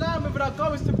in the land whither thou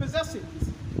goest to possess it.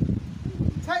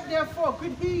 Take therefore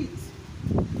good heed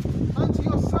unto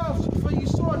yourselves, for you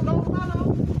saw no manner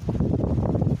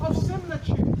of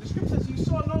similitude. The scripture says you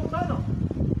saw no manner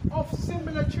of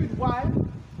similitude. Why?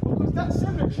 Because that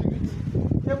similitude,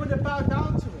 they would have bowed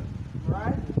down to it,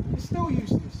 right? It's still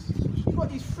useless. You've got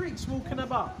these freaks walking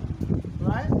about,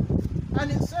 right?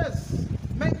 And it says,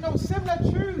 make no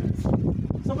similitude.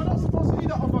 So we're not supposed to do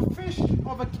that of a fish,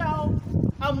 of a cow,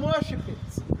 and worship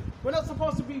it. We're not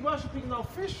supposed to be worshipping no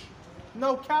fish,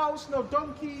 no cows, no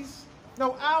donkeys,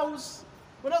 no owls.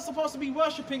 We're not supposed to be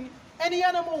worshipping any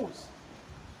animals,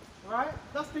 right?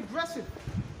 That's digressive.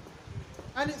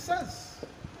 And it says,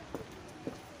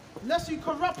 lest you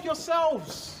corrupt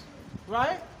yourselves,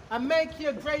 right? And make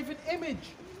your graven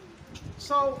image.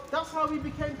 So that's how we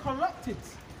became corrupted,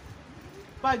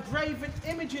 by graven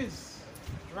images,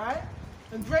 right?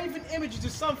 And graven images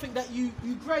is something that you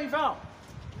grave out.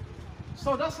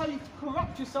 So that's how you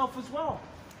corrupt yourself as well,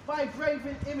 by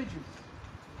graven images.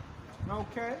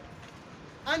 Okay?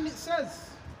 And it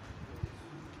says,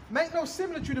 make no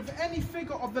similitude of any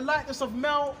figure of the likeness of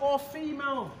male or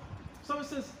female. So it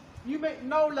says, you make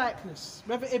no likeness,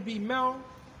 whether it be male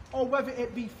or whether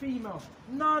it be female.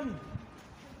 None.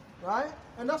 Right?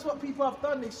 And that's what people have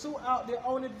done. They sort out their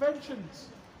own inventions.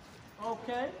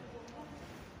 Okay?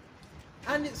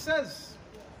 And it says,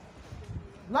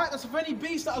 likeness of any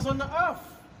beast that is on the earth.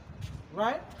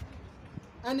 Right?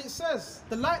 And it says,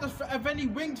 the likeness of any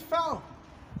winged fowl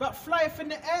that flieth in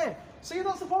the air. So you're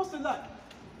not supposed to like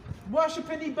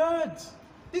worship any birds.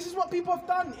 This is what people have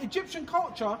done. Egyptian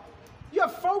culture, you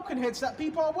have falcon heads that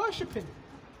people are worshipping.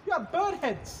 You have bird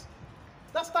heads.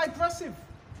 That's digressive.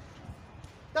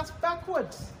 That's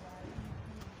backwards.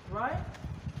 Right?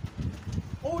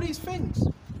 All these things.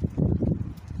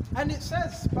 And it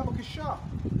says, Babakashah,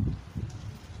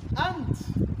 and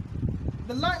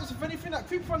the likeness of anything that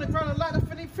creepeth on the ground, and the likeness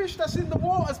of any fish that's in the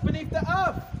waters beneath the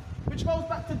earth, which goes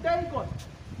back to Dagon.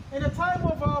 In the time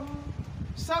of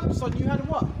Samson, you had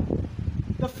what?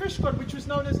 The fish god, which was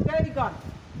known as Dagon.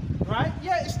 Right?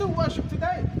 Yeah, it's still worshipped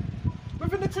today.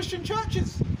 Within the Christian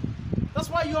churches. That's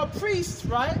why your priest,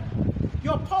 right?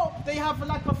 Your pope, they have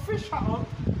like a fish hat on,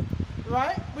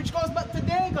 right? Which goes back to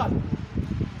Dagon.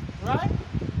 Right?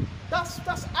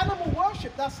 That's animal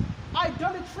worship. That's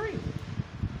idolatry.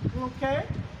 Okay?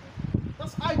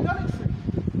 That's idolatry.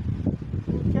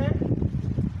 Okay?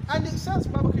 And it says,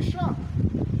 Babakashah,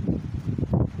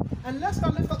 unless thou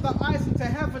lift up thy eyes into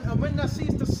heaven, and when thou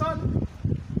seest the sun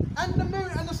and the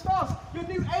moon and the stars, your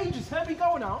new ages, here we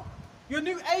go now. Your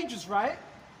new ages, right?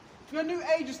 Your new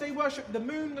ages, they worship the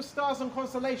moon, the stars, and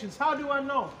constellations. How do I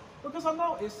know? Because I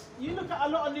notice, you look at a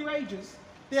lot of new ages,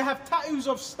 they have tattoos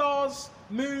of stars,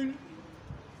 moon,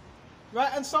 right,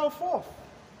 and so forth.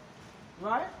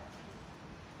 Right?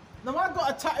 Now I got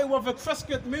a tattoo of a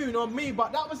crescent moon on me,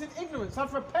 but that was in ignorance.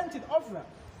 I've repented of that.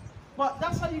 But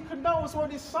that's how you can know as well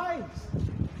these signs,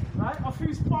 right, of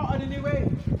who's part of the new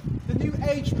age, the new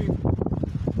age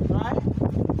movement, right?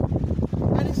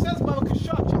 And it says,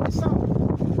 Babakashah, check this out.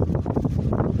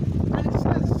 And it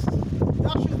says,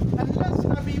 unless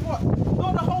there be what?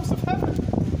 Not the host of heaven.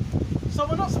 So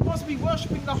we're not supposed to be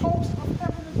worshipping the host of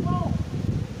heaven as well,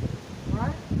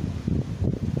 right?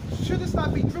 Shouldst thou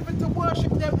be driven to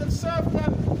worship them and serve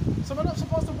them? So we're not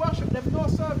supposed to worship them nor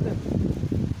serve them,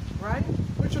 right?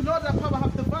 Which the Lord thy power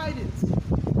have divided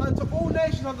unto all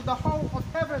nations under the whole of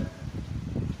heaven.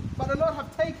 But the Lord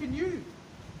hath taken you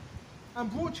and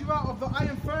brought you out of the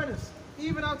iron furnace,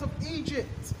 even out of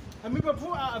Egypt. And we were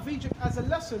brought out of Egypt as a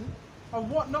lesson of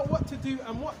what not what to do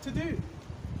and what to do.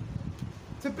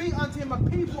 To be unto him a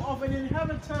people of an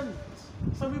inheritance.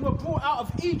 So we were brought out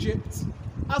of Egypt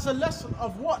as a lesson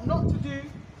of what not to do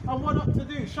and what not to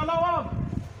do. Shalom,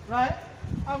 right?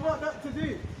 And what not to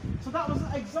do. So that was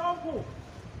an example,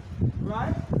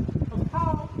 right, of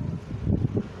how,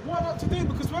 what not to do.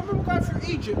 Because when we were going through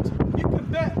Egypt, you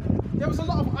could bet there was a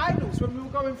lot of idols when we were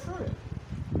going through it.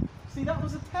 See, that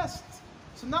was a test.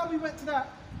 So now we went to that,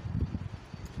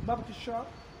 Babakashah,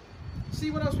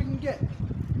 see what else we can get,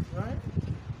 right?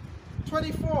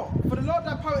 24, for the Lord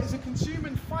thy power is a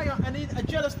consuming fire and in a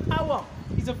jealous power.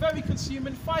 He's a very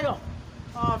consuming fire.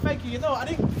 Thank you. You know, I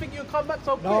didn't think you'd come back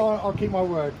so quick. No, I'll keep my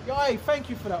word. Hey, thank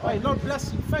you for that. Hey, Lord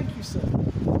bless you. Thank you, sir.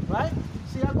 Right?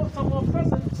 See, see, I got some more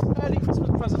presents, early Christmas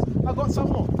presents. I got some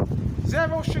more.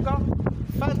 0 sugar,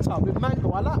 Fanta with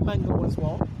mango. I like mango as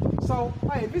well. So,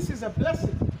 hey, this is a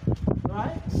blessing,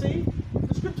 right? See,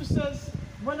 the scripture says,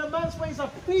 when a man's ways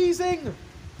are pleasing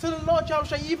to the Lord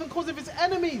Jehovah, he even causes his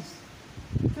enemies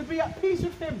to be at peace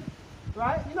with him,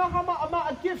 right? You know how much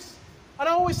amount of gifts, and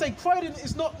I always say Croydon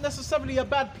is not necessarily a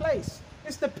bad place.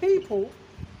 It's the people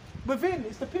within,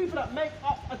 it's the people that make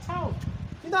up a town.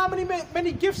 You know how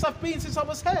many gifts I've been since I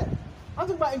was here? I'm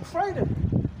talking about in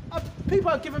Croydon. People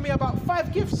have given me about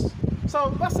 5 gifts.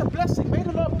 So that's a blessing. May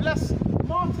the Lord bless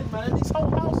Martin, man, and his whole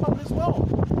household as well.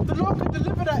 The Lord could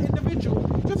deliver that individual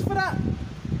just for that,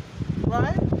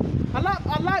 right? I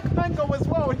like mango as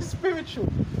well. It's spiritual,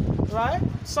 right?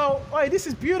 So, hey, this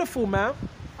is beautiful, man.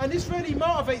 And this really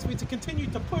motivates me to continue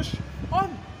to push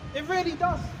on. It really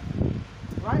does,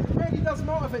 right? It really does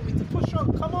motivate me to push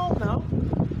on. Come on now,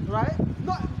 right?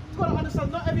 You've got to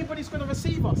understand, not everybody's going to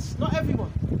receive us. Not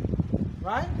everyone,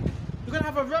 right? You're going to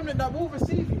have a remnant that will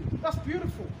receive you. That's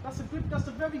beautiful. That's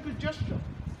a very good gesture,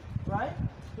 right?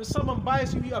 When someone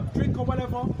buys you a drink or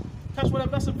whatever, cash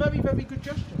whatever, that's a very, very good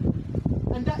gesture.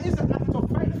 And that is an act of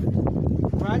faith,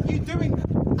 right? You doing that,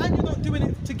 and you're not doing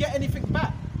it to get anything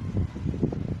back.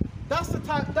 That's the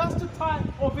type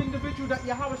of individual that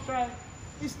Yahweh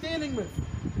is dealing with.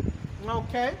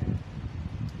 Okay?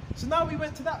 So now we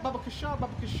went to that Baba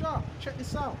Kashar. Check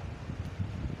this out.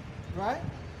 Right?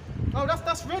 Oh,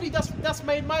 that's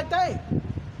made my day.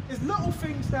 It's the little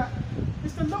things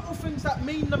that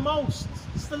mean the most.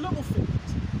 It's the little things.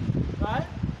 Right?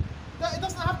 It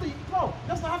doesn't have to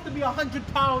be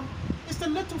 £100. It's the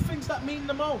little things that mean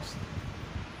the most.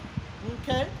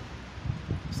 Okay?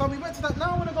 So we went to that.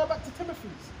 Now I want to go back to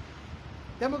Timothy's.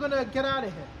 Then we're going to get out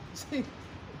of here. See?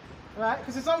 Right?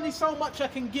 Because there's only so much I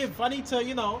can give. I need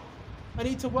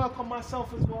to work on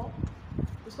myself as well.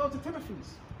 Let's go to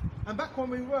Timothy's. And back when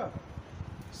we were.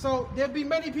 So there'll be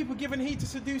many people giving heed to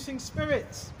seducing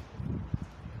spirits.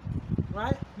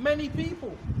 Right? Many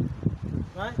people.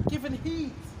 Right? Giving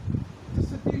heed to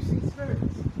seducing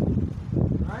spirits.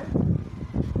 Right?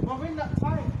 But we're in that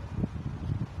time.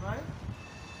 Right?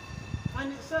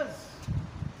 And it says,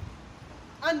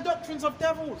 and doctrines of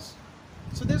devils.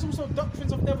 So there's also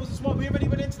doctrines of devils as well. We already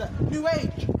went into that. New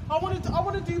Age. I want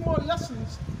to do more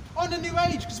lessons on the New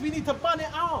Age because we need to ban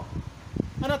it out.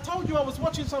 And I told you I was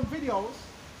watching some videos,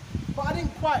 but I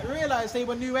didn't quite realize they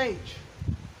were New Age.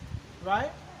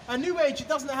 Right? And New Age, it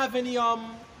doesn't have any,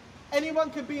 anyone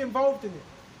can be involved in it.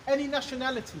 Any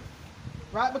nationality.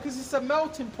 Right? Because it's a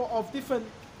melting pot of different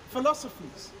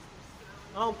philosophies.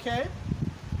 Okay?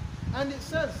 And it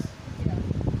says,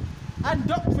 and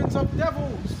doctrines of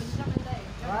devils.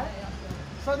 Right?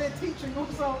 So they're teaching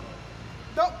also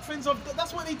doctrines of,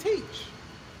 that's what they teach.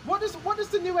 What does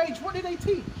the New Age, what do they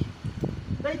teach?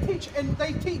 They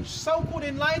teach so-called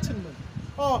enlightenment.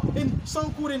 Oh, in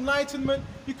so-called enlightenment,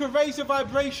 you can raise your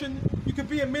vibration, you could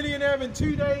be a millionaire in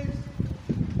 2 days.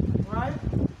 Right?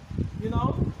 You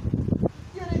know?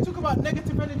 Yeah, they talk about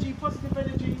negative energy, positive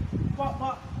energy,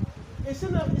 but it's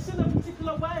in a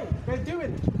particular way. They're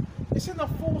doing it. It's in a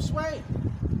false way.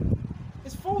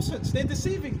 It's falsehoods. They're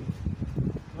deceiving you.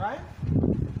 Right?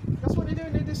 That's what they're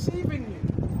doing. They're deceiving you.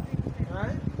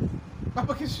 Right?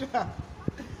 Baba Kishar.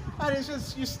 And it's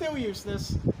just, you're still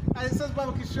useless. And it says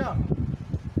Baba Kishar.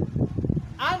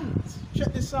 And,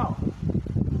 check this out.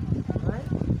 Right?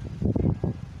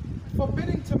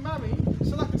 Forbidding to marry,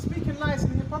 so like speaking lies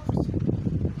and hypocrisy.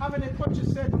 Having a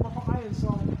conscience said of a hot iron,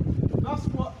 so that's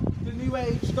what the New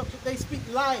Age doctor, they speak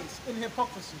lies in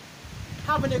hypocrisy.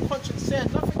 Having their conscience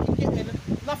said, nothing can get in,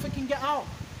 nothing can get out.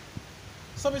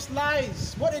 So it's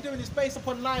lies. What they're doing is based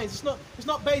upon lies. It's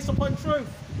not based upon truth.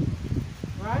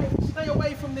 Right? Stay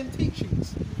away from them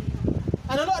teachings.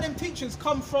 And a lot of them teachings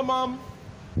come from a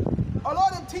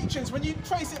lot of them teachings, when you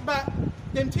trace it back,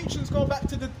 them teachings go back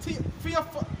to the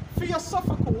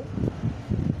Theosophical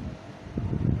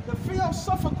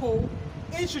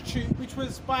Institute, which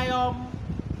was by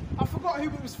I forgot who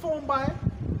it was formed by,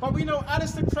 but we know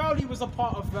Aleister Crowley was a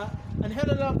part of that, and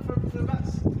Helena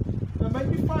Blavatsky. And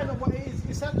when you find out what it is,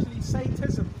 it's actually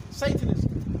Satanism,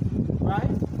 right?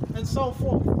 And so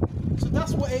forth. So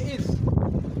that's what it is,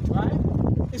 right?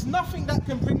 It's nothing that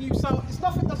can bring you it's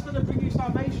nothing that's going to bring you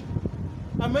salvation.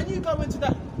 And when you go into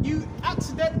that, you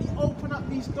accidentally open up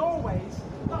these doorways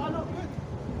that are not good.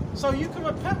 So you can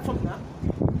repent from that,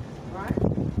 right?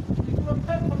 You can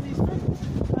repent from these things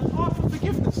and ask for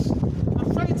forgiveness.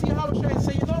 And pray to Yahweh and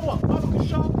say, you know what,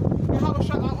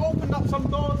 Yahweh, I opened up some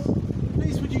doors.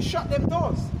 Please, would you shut them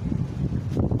doors?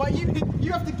 But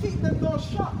you have to keep them doors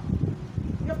shut.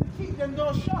 You have to keep them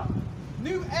doors shut.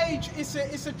 New Age is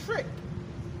a trick.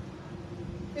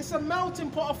 It's a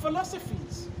melting pot of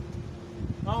philosophies.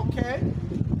 Okay?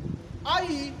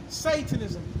 I.e.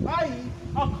 Satanism. I.e.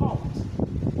 occult.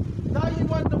 Now you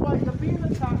wonder why you're being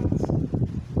attacked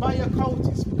by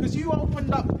occultists, because you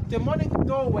opened up demonic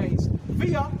doorways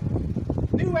via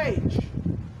New Age.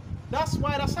 That's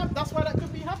why that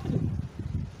could be happening,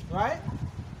 right?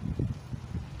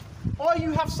 Or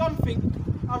you have something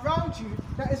around you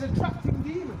that is attracting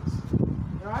demons,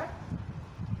 right?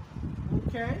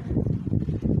 Okay?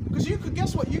 Because you could,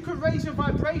 guess what? You could raise your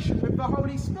vibration with the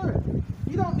Holy Spirit.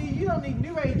 You don't need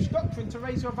New Age doctrine to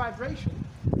raise your vibration.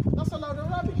 That's a load of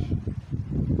rubbish.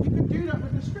 You can do that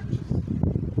with the scriptures.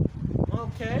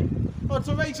 Okay? Or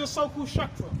to raise your so-called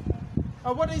chakra.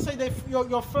 Or what do they say?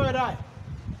 Your third eye.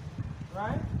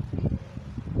 Right?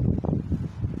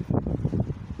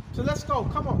 So let's go.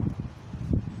 Come on.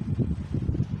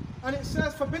 And it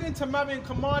says, forbidding to marry and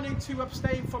commanding to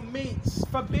abstain from meats.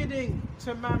 Forbidding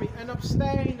to marry and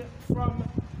abstain from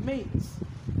meats.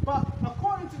 But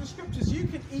according to the scriptures, you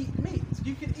can eat meat.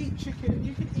 You can eat chicken.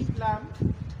 You can eat lamb.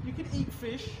 You can eat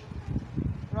fish.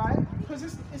 Right? Because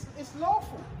it's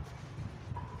lawful.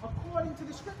 According to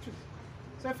the scriptures.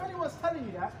 So if anyone's telling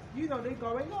you that, you know they're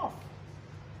going off.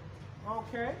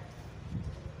 Okay?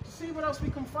 To see what else we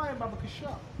can find, Baba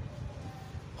Kashar.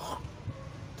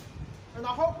 And I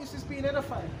hope this is being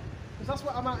edifying, because that's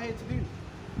what I'm out here to do.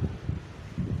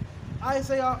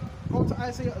 Isaiah, go to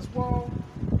Isaiah as well.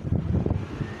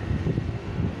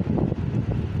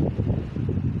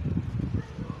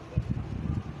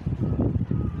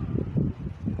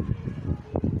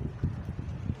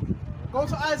 Go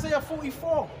to Isaiah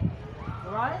 44,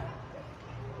 right?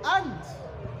 And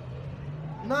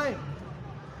 9.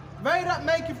 They that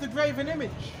maketh the graven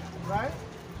image, right,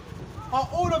 are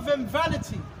all of them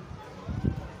vanity.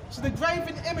 So the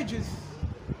graven images,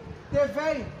 they're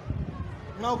vain.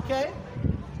 Okay?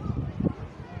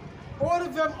 All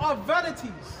of them are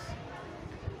vanities.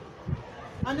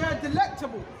 And they're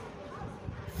delectable.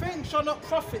 Things shall not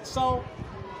profit. So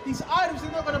these idols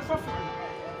are not going to profit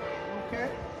you. Okay?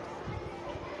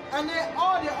 And they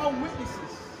are their own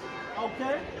witnesses.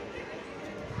 Okay?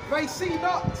 They see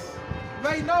not.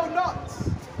 They know not.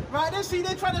 Right? They see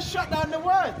they're trying to shut down the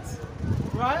words.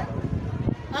 Right?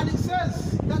 And it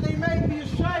says that they may be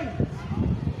ashamed.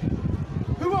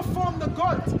 Who have formed a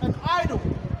god, an idol,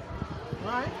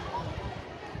 right?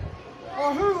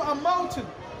 Or who are molten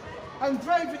and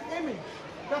graven image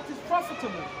that is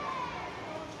profitable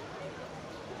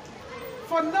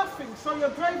for nothing. So your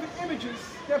graven images,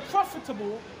 they're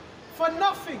profitable for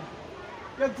nothing.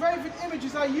 Your graven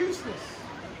images are useless.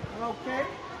 Okay?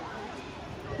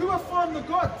 Who have formed the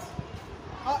god,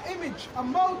 our image, a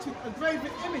molten, a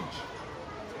graven image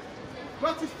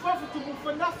that is profitable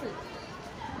for nothing.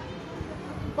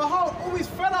 Behold, all his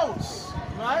fellows,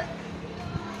 right,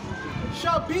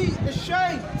 shall be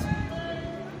ashamed.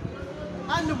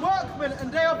 And the workmen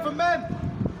and they of the men,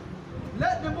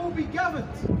 let them all be gathered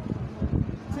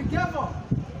together.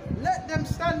 Let them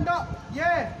stand up,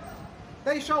 yeah,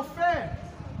 they shall fare.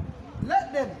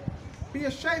 Let them be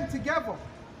ashamed together.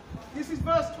 This is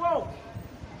verse 12.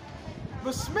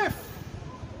 The smith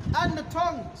and the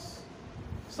tongues.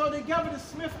 So they gather the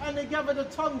smith and they gather the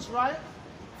tongues, right?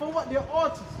 For what? Their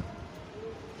altars.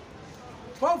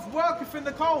 Both worketh in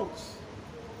the coals,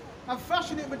 and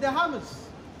fashion it with their hammers,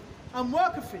 and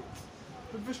worketh it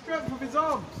with the strength of his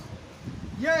arms.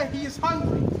 Yea, he is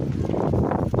hungry,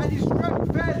 and his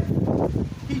strength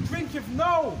faileth. He drinketh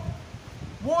no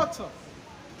water,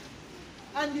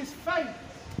 and is faint.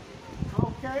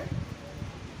 Okay?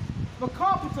 The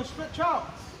carpenter stretch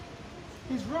out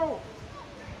his robe.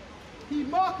 He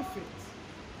marketh it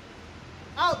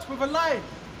out with a line.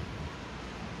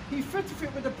 He fitteth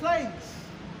it with the planes.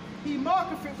 He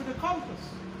marketh it with a compass.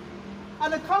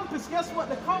 And the compass, guess what?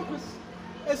 The compass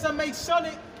is a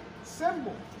Masonic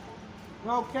symbol.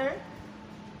 Okay?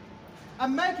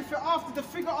 And maketh it after the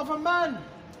figure of a man,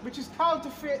 which is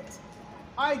counterfeit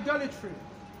idolatry,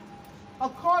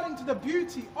 according to the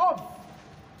beauty of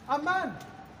a man.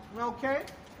 Okay?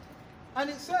 And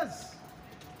it says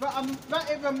that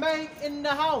it remained in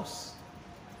the house.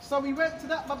 So we went to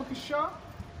that, Baba Kishar.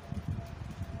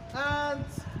 And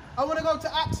I want to go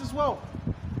to Acts as well.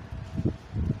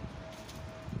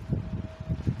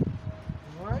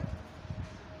 Alright?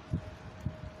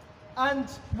 And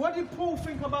what did Paul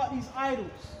think about these idols?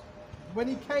 When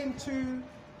he came to,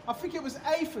 I think it was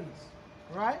Athens,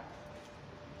 right?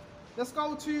 Let's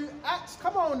go to Acts.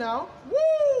 Come on now.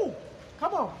 Woo!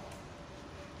 Come on.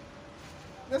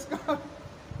 Let's go.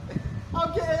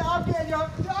 I'm getting you.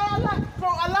 I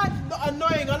like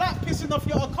annoying. I like pissing off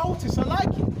your occultists. I like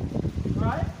it.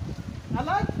 Right? I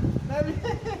like it.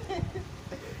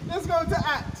 Let's go to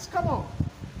Acts. Come on.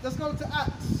 Let's go to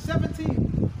Acts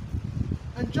 17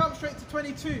 and jump straight to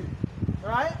 22.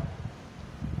 Right?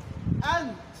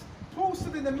 And Paul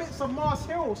stood in the midst of Mars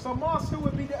Hill. So Mars Hill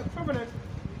would be the equivalent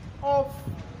of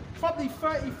probably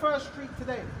 31st Street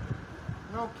today.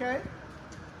 Okay?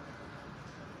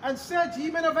 And said,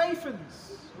 ye men of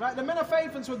Athens. Right? The men of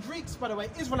Athens were Greeks, by the way,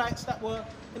 Israelites that were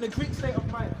in the Greek state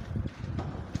of mind.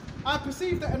 I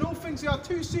perceive that in all things you are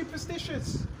too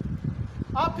superstitious.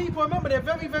 Our people, remember, they're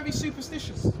very, very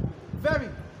superstitious. Very.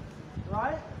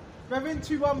 Right? They're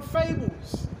into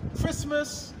fables.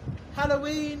 Christmas,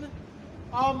 Halloween,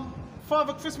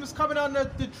 Father Christmas coming under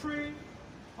the tree,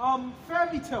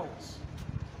 fairy tales.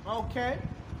 Okay?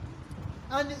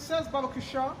 And it says, Baba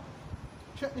Kishar,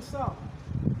 check this out.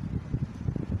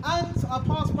 And I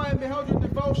passed by and beheld your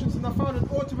devotions, and I found an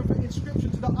altar with an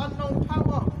inscription to the unknown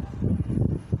power.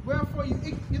 Wherefore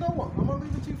you know what? I'm not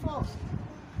moving too fast.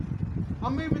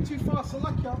 I'm moving too fast, so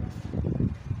lucky.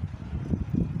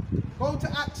 Go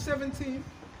to Acts 17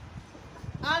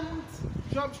 and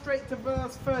jump straight to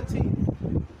verse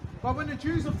 13. But when the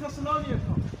Jews of Thessalonica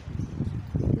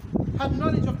had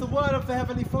knowledge of the word of the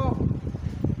Heavenly Father,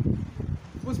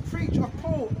 was preached of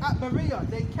Paul at Berea,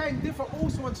 they came thither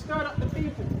also and stirred up the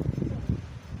people.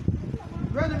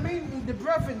 When immediately the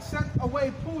brethren sent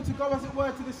away Paul to go as it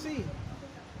were to the sea.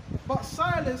 But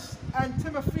Silas and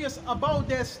Timotheus abode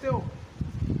there still.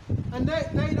 And they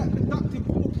that conducted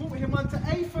Paul brought him unto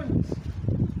Athens.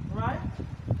 Right?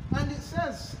 And it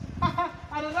says,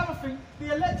 and another thing,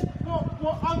 the elect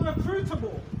were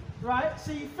unrecruitable. Right?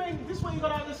 So you think, this is what you got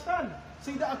to understand.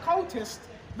 See, the occultists,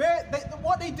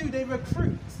 what they do, they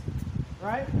recruit.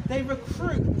 Right? They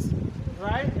recruit.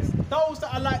 Right? Those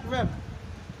that are like them.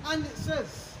 And it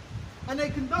says, and they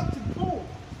conducted Paul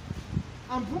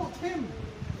and brought him.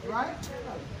 Right?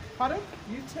 Pardon?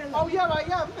 You tell him. Oh yeah, I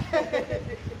am.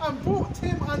 And brought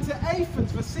him unto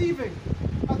Athens, receiving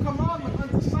a commandment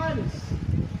unto Silas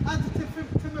and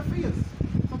to Timotheus,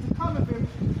 to come with him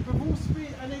with all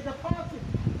speed, and they departed.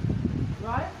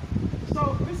 Right?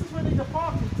 So this is when they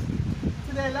departed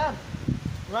to their land.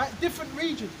 Right? Different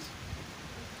regions.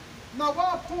 Now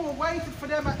while Paul waited for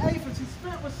them at Athens, his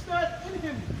spirit was stirred in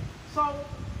him. So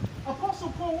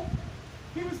Apostle Paul,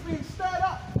 he was being stirred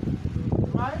up.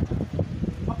 Right?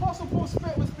 Apostle Paul's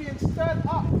spirit was being stirred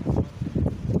up.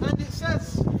 And it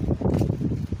says,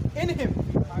 in him,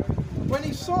 when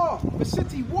he saw the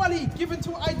city wholly given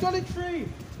to idolatry.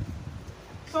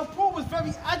 So Paul was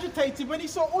very agitated when he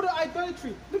saw all the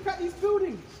idolatry. Look at these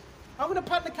buildings. I'm going to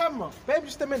pan the camera. Babe,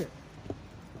 just a minute.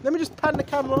 Let me just pan the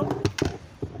camera.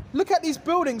 Look at these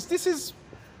buildings. This is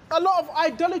a lot of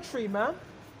idolatry, man.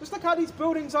 Just look how these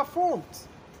buildings are formed.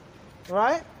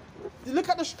 Right? Look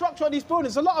at the structure of these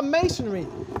buildings. A lot of masonry.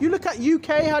 You look at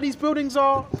UK, how these buildings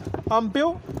are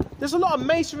built. There's a lot of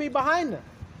masonry behind them.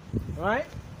 Right?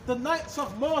 The Knights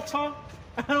of Malta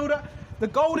and all that. The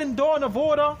Golden Dawn of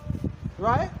Order.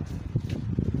 Right?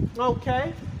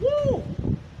 Okay. Woo!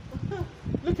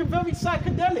 Looking very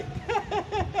psychedelic.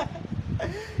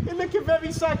 You're looking very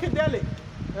psychedelic.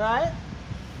 Right?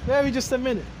 Maybe just a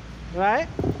minute. Right?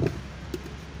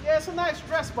 Yeah, it's a nice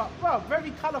dress, but well,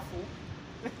 very colourful.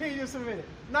 Just a minute.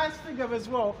 Nice figure as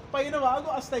well. But you know what? I've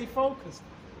got to stay focused.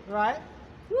 Right?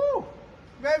 Woo!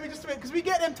 Maybe just a minute. Because we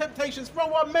get them temptations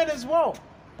from one men as well.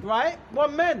 Right?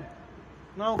 One men.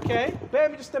 Okay? Bear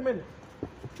me just a minute.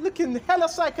 Looking hella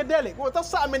psychedelic. Well, that's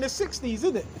something in the 60s,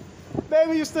 isn't it? Bear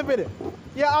me just a minute.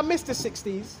 Yeah, I missed the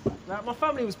 60s. Right? My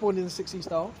family was born in the 60s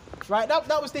though. Right?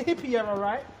 That was the hippie era,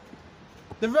 right?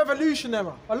 The revolution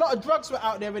era. A lot of drugs were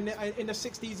out there in the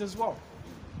 60s as well.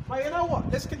 But you know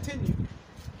what? Let's continue.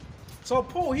 So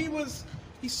Paul, he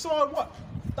saw what?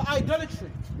 The idolatry.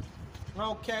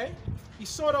 Okay? He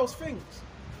saw those things.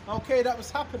 Okay, that was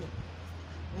happening.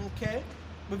 Okay?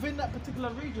 Within that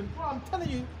particular region. Bro, I'm telling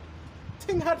you,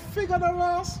 thing had figured her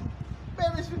ass.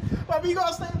 But we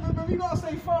gotta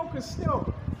stay focused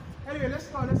still. Anyway, let's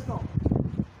go.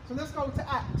 So let's go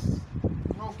to Acts.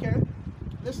 Okay?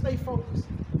 Let's stay focused.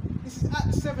 This is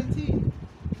Acts 17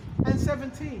 and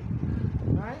 17.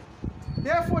 Right?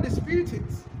 Therefore disputed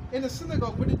in the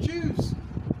synagogue with the Jews,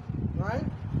 right,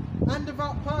 and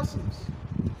devout persons,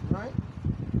 right,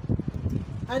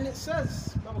 and it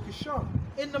says,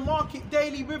 in the market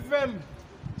daily with them.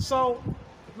 So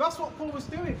that's what Paul was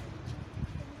doing.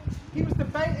 He was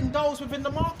debating those within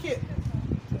the market,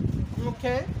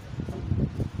 okay,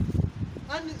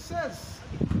 and it says,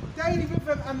 daily with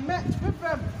them and met with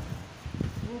them,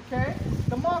 okay.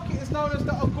 The market is known as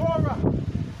the Agora,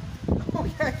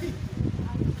 okay.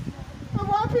 But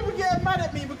why are people getting mad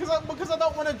at me because I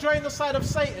don't want to join the side of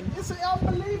Satan? It's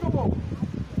unbelievable.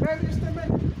 Maybe just a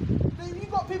minute. You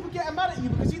got people getting mad at you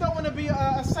because you don't want to be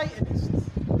a Satanist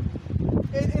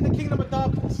in the kingdom of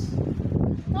darkness.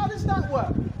 How does that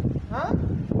work? Huh?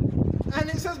 And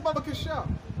it says Baba Kashar.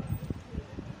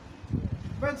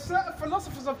 When certain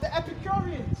philosophers of the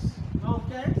Epicureans,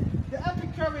 okay, the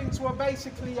Epicureans were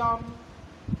basically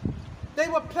they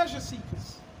were pleasure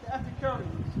seekers, the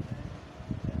Epicureans.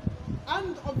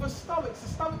 And of the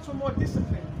Stoics were more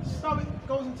disciplined. Stoic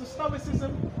goes into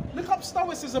Stoicism. Look up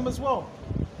Stoicism as well.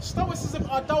 Stoicism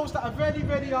are those that are very,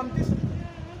 very disciplined.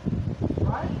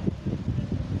 Right?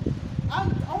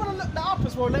 And I want to look that up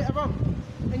as well later on.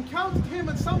 Encountered him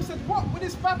and some said, what would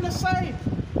this babbler say?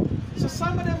 So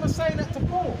some of them were saying it to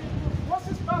Paul. What's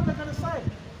this babbler going to say?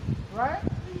 Right?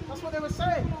 That's what they were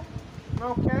saying.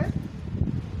 Okay?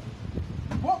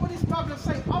 What would this babbler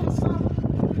say?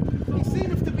 He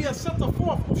seemed to be a setter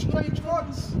forth of strange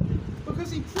gods because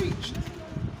he preached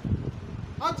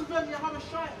unto them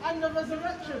Yahushua and the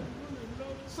resurrection.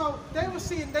 So they were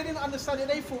seeing, they didn't understand it.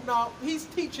 They thought, now he's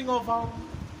teaching of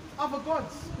other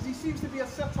gods because he seems to be a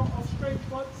setter of strange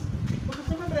gods. Because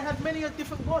remember, they had many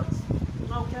different gods.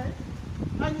 Okay?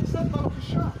 And it said Baruch.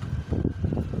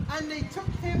 And they took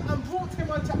him and brought him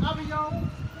unto Ariel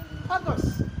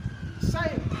Pagos,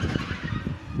 saying,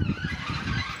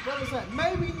 what was that?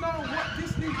 May we know what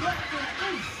this new doctrine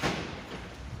is.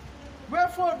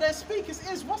 Wherefore their speakers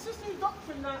is, what's this new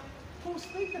doctrine that Paul's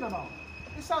speaking about?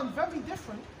 It sounds very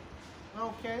different.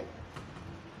 Okay?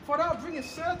 For thou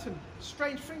bringest certain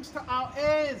strange things to our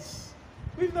ears.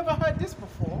 We've never heard this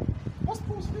before. What's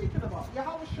Paul speaking about?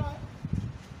 Yahushua.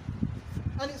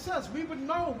 And it says, we would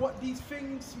know what these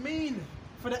things mean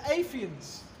for the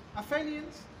Athenians,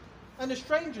 and the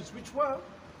strangers, which were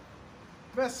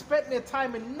spent their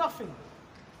time in nothing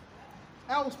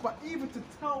else but either to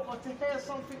tell or to hear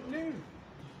something new.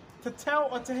 To tell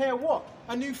or to hear what?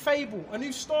 A new fable, a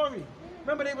new story.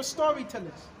 Remember, they were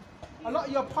storytellers. A lot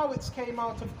of your poets came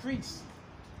out of Greece.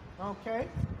 Okay?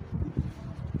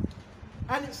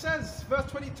 And it says, verse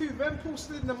 22, then Paul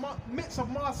stood in the midst of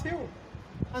Mars Hill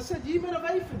and said, ye men of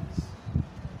Athens,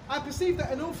 I perceive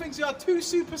that in all things you are too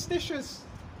superstitious.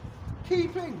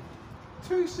 Keeping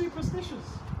too superstitious.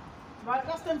 Right,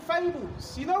 that's them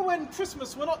fables. You know, when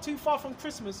Christmas, we're not too far from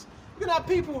Christmas, you're going to have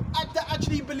people that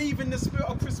actually believe in the spirit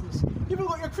of Christmas. You've even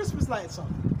got your Christmas lights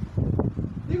on.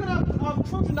 You're going to have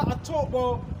children that are taught,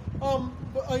 well,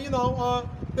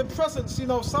 the presents,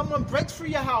 someone breaks through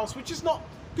your house, which is not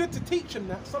good to teach them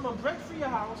that. Someone breaks through your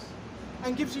house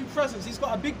and gives you presents. He's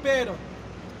got a big beard on.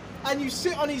 And you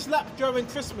sit on his lap during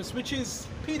Christmas, which is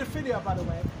paedophilia, by the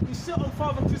way. You sit on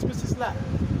Father Christmas's lap,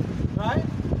 right?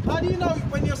 How do you know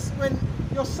when your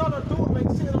son or daughter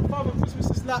is sitting on Father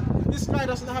Christmas's lap, this guy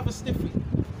doesn't have a stiffy?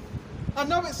 I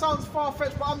know it sounds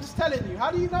far-fetched, but I'm just telling you.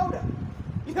 How do you know that?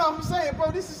 You know what I'm saying,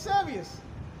 bro? This is serious,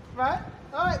 right?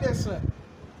 All right there, sir.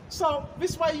 So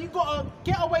this way you gotta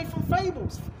get away from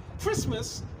fables.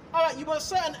 Christmas, all right, you got a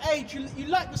certain age, you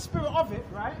like the spirit of it,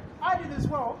 right? I did as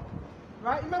well,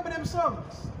 right? Remember them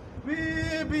songs?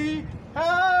 We'll be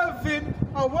having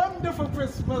a wonderful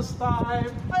Christmas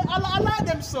time. I like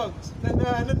them songs. Na,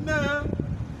 na, na, na,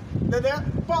 na, na.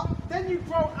 But then you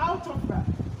grow out of that,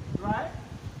 right?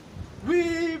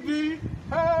 We'll be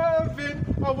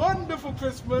having a wonderful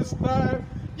Christmas time.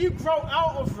 You grow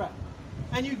out of that.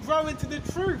 And you grow into the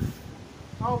truth.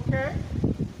 Okay?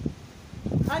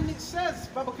 And it says,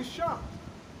 Baba Kashar.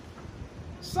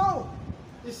 So,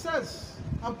 it says,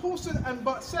 and Paul said,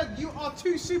 but said, you are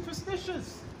too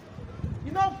superstitious.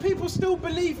 You know, people still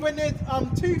believe when their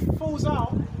tooth falls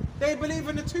out, they believe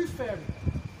in the tooth fairy.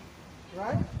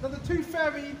 Right? Now the tooth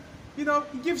fairy, he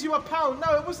gives you £1.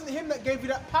 No, it wasn't him that gave you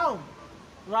that £1.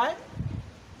 Right?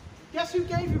 Guess who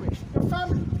gave you it? Your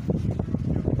family.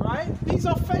 Right? These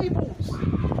are fables.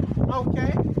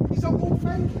 Okay? These are all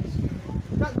fables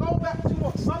that go back to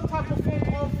what? Some type of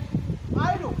form of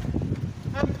idol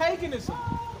and paganism.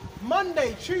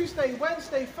 Monday, Tuesday,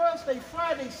 Wednesday, Thursday,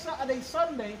 Friday, Saturday,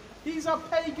 Sunday, these are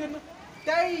pagan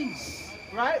days,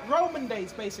 right? Roman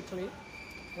days, basically,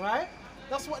 right?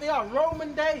 That's what they are,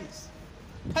 Roman days,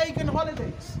 pagan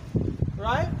holidays,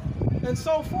 right? And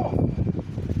so forth,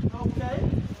 okay?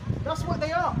 That's what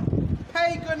they are,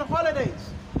 pagan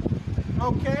holidays,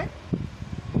 okay?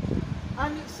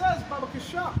 And it says, Baba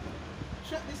Kashar,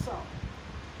 check this out.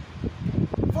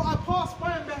 For I passed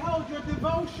by and beheld your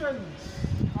devotions,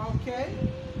 okay?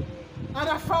 And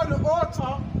I found an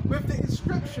altar with the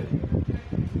inscription,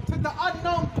 to the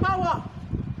unknown power,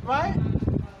 right?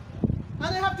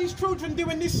 And they have these children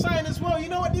doing this sign as well. You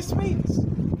know what this means?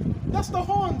 That's the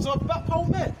horns of whole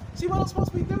men. See, we're not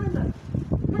supposed to be doing that.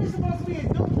 We're supposed to be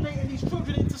indoctrinating these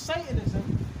children into Satanism.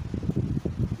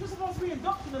 We're supposed to be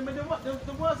indoctrinating them with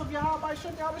the words of Yahweh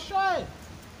Shai.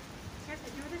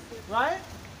 Right?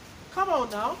 Come on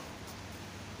now.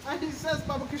 And he says,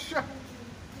 Baba Kishah,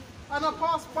 and I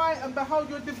passed by and beheld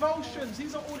your devotions.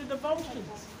 These are all the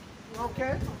devotions.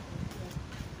 Okay?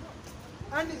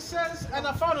 And it says, and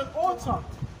I found an altar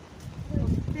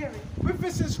with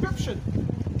this inscription,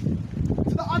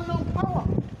 to the unknown power.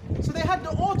 So they had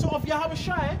the altar of Yahweh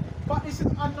Shai, but it's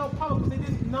an unknown power because they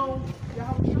didn't know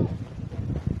Yahweh Shai.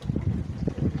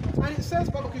 And it says,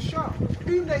 Baba Kishah,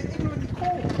 whom they ignorantly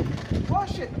call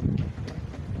worship.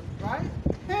 Right?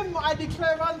 Him I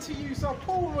declare unto you. So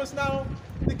Paul was now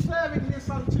declaring this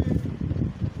unto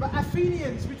the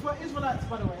Athenians, which were Israelites,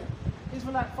 by the way.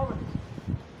 Israelite foreigners.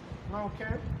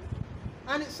 Okay?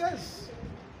 And it says,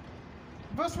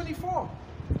 verse 24,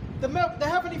 the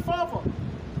Heavenly Father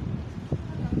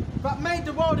that made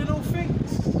the world and all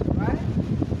things, right?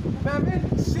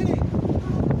 Therein, seeing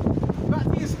that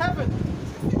he is heaven,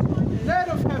 Lord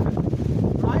of heaven,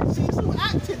 right? See, it's all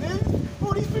acting, eh?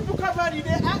 All these people come around you,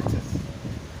 they're actors.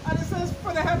 And it says,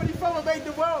 for the Heavenly Father made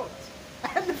the world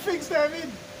and the things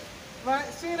therein, right?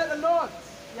 Seeing that the Lord,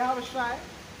 Yahweh Shai,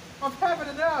 of heaven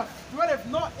and earth, dwelleth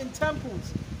not in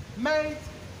temples made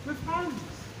with hands.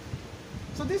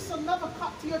 So this is another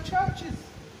cut to your churches.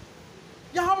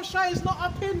 Yahweh Shai is not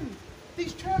up in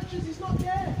these churches. He's not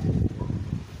there.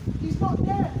 He's not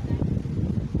there.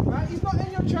 Right? He's not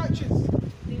in your churches.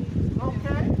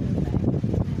 Okay?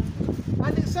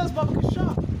 And it says, Baba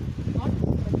Kishah,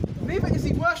 neither is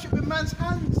he worshipped with man's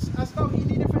hands, as though he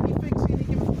needeth anything, seeing he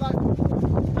giveth life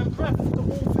and breath to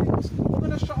all things. We're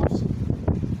going to shut off soon.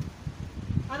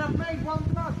 And I've made one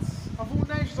blood of all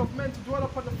nations of men to dwell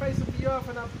upon the face of the earth,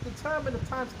 and I've determined the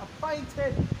times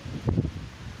appointed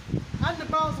and the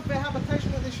bounds of their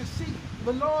habitation that they should seek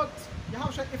the Lord,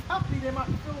 Yahweh, if haply they might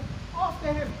feel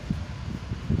after him,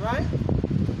 right?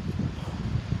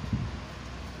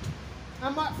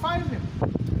 And might find him.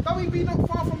 Though he be not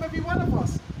far from every one of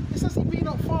us. It says he be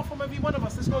not far from every one of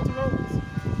us. Let's go to Romans.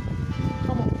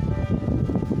 Come on.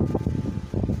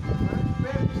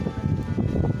 Right?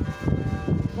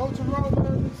 Go to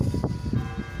Romans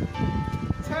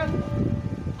 10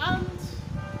 and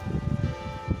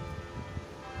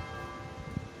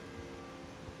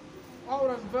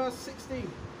verse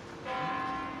 16.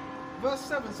 Verse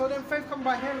 7. So then faith comes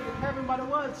by hearing, and hearing by the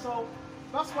word. So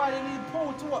that's why they need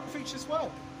Paul to what? Preach this word.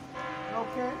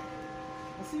 Okay?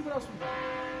 Let's see what else we got.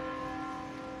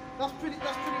 That's pretty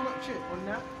much it on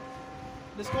that.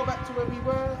 Let's go back to where we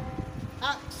were.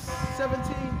 Acts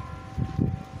 17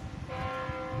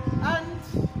 and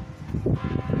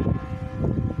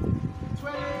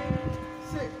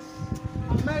 26.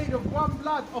 Are made of one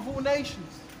blood of all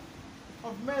nations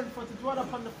of men for to dwell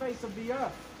upon the face of the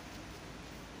earth,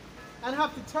 and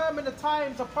have determined the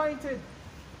times appointed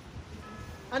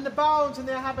and the bounds in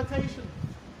their habitation.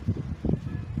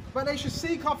 But they should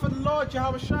seek after the Lord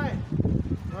Yahweh Shai,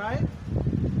 right?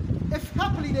 If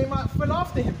happily they might fall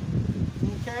after him,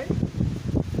 okay?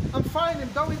 And find him,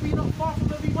 though he be not far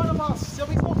from every one of us. So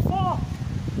he's not far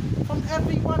from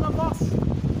every one of us.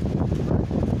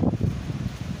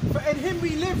 For in him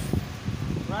we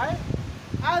live, right?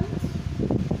 And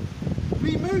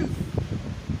we move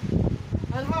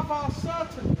and have our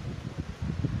certain,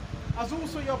 as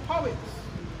also your poets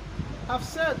have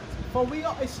said, for we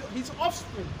are his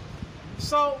offspring.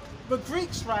 So the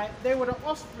Greeks, right, they were the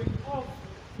offspring of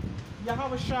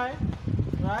Yahweh Shai,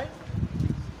 right?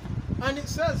 And it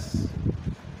says,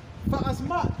 for as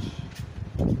much,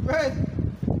 right,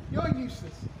 you're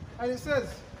useless. And it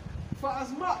says, for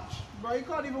as much, bro, you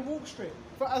can't even walk straight.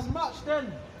 For as much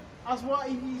then as what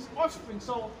he's offspring.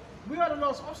 So we are the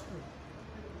Lord's offspring,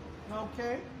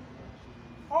 okay,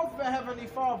 of the Heavenly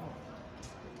Father.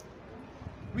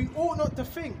 We ought not to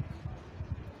think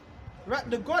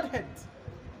that the Godhead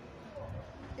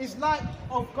is like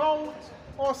of gold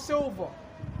or silver.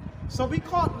 So we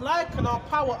can't liken our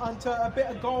power unto a bit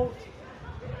of gold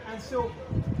and silver.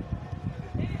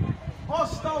 Or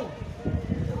stone,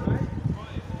 right?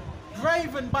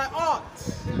 Graven by art,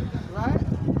 right?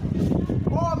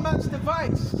 Or a man's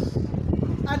device.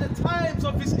 And the times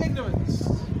of his ignorance,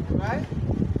 right?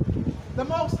 The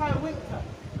Most High winked.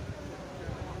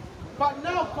 But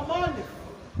now commandeth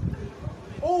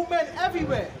all men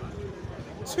everywhere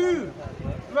to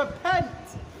repent,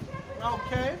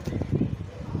 okay?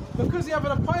 Because he hath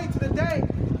appointed a day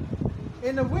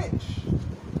in the which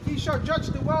he shall judge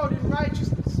the world in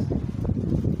righteousness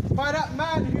by that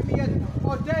man whom he had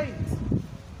ordained,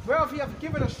 whereof he hath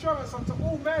given assurance unto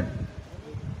all men,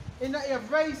 in that he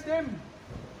have raised him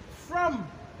from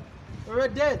the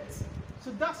dead.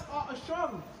 So that's our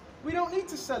assurance. We don't need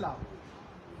to sell out.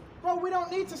 Bro, we don't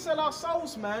need to sell our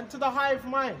souls, man, to the hive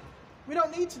mind. We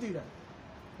don't need to do that.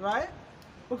 Right?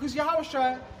 Because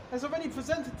Yahushua has already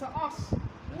presented to us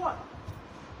what?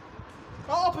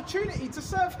 Our opportunity to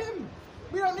serve him.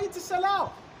 We don't need to sell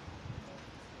out.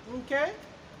 Okay?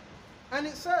 And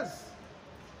it says,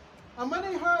 and when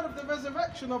they heard of the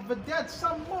resurrection of the dead,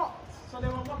 some mocked. So they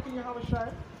were mocking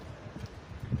Yahushua.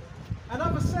 And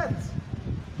others said,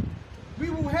 we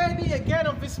will hear thee again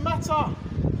of this matter.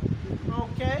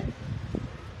 Okay?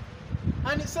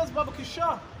 And it says, Baba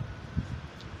Kishah,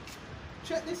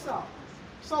 check this out.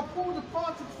 So Paul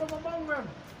departed from among them.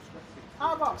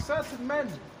 How about certain men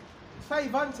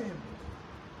clave unto him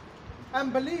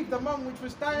and believed, among which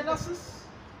was Dionysus,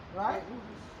 right?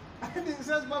 And it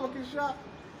says, Baba Kishah,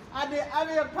 and the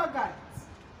Areopagites,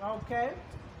 okay?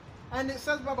 And it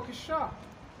says, Baba Kishah,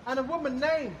 and a woman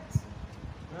named,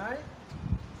 right?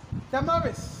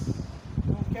 Damaris,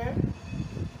 okay?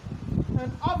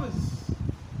 And others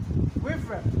with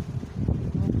them,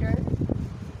 okay?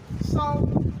 So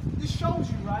this shows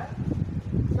you, right?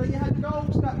 So you had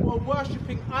those that were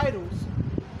worshipping idols,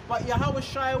 but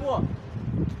Yahushua what?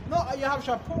 Not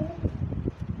Yahushua, Paul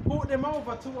brought them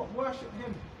over to what? Worship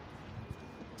him.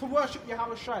 To worship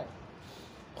Yahushua.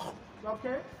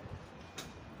 Okay?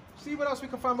 See what else we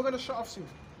can find. We're going to shut off soon.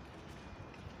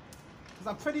 Because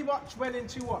I pretty much went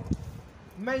into what?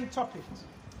 Main topics.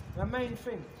 The main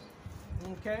things.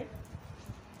 Okay?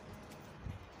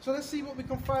 So let's see what we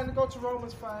can find and go to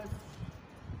Romans 5.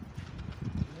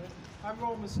 And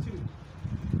Romans 2. See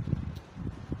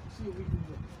what we can do.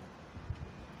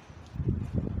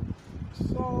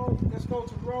 So let's go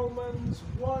to Romans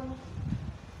 1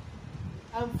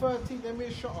 and 13. Then we'll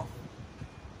shut off.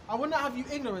 I will not have you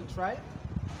ignorant, right?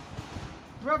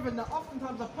 Brethren, that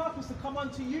oftentimes a purpose to come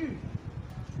unto you.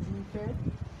 Okay?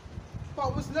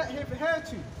 But was let here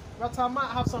to, that I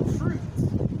might have some fruit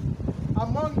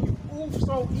among you,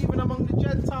 also even among the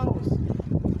Gentiles.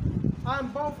 I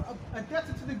am both a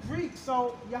debtor to the Greeks,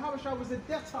 so Yahushua was a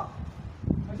debtor.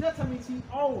 A debtor means he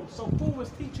owed. So Paul was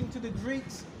teaching to the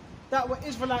Greeks that were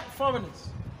Israelite foreigners.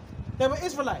 They were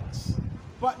Israelites,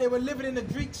 but they were living in the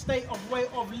Greek state of way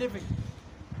of living.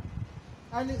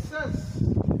 And it says,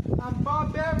 and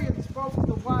barbarians, both to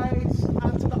the wise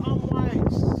and to the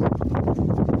unwise.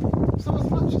 So as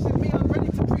much as in me, I'm ready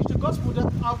to preach the gospel that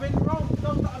are in Rome,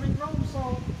 those that are in Rome.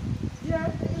 So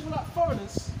yeah, the Israelite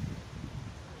foreigners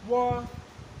were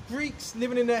Greeks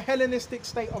living in a Hellenistic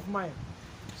state of mind.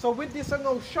 So with this, I'm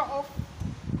going to shut off.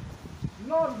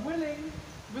 Lord willing,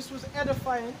 this was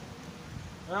edifying.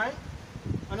 Right?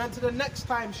 And then to the next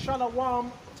time,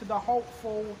 shalom to the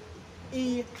hopeful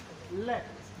elect.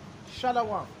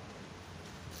 Shalom.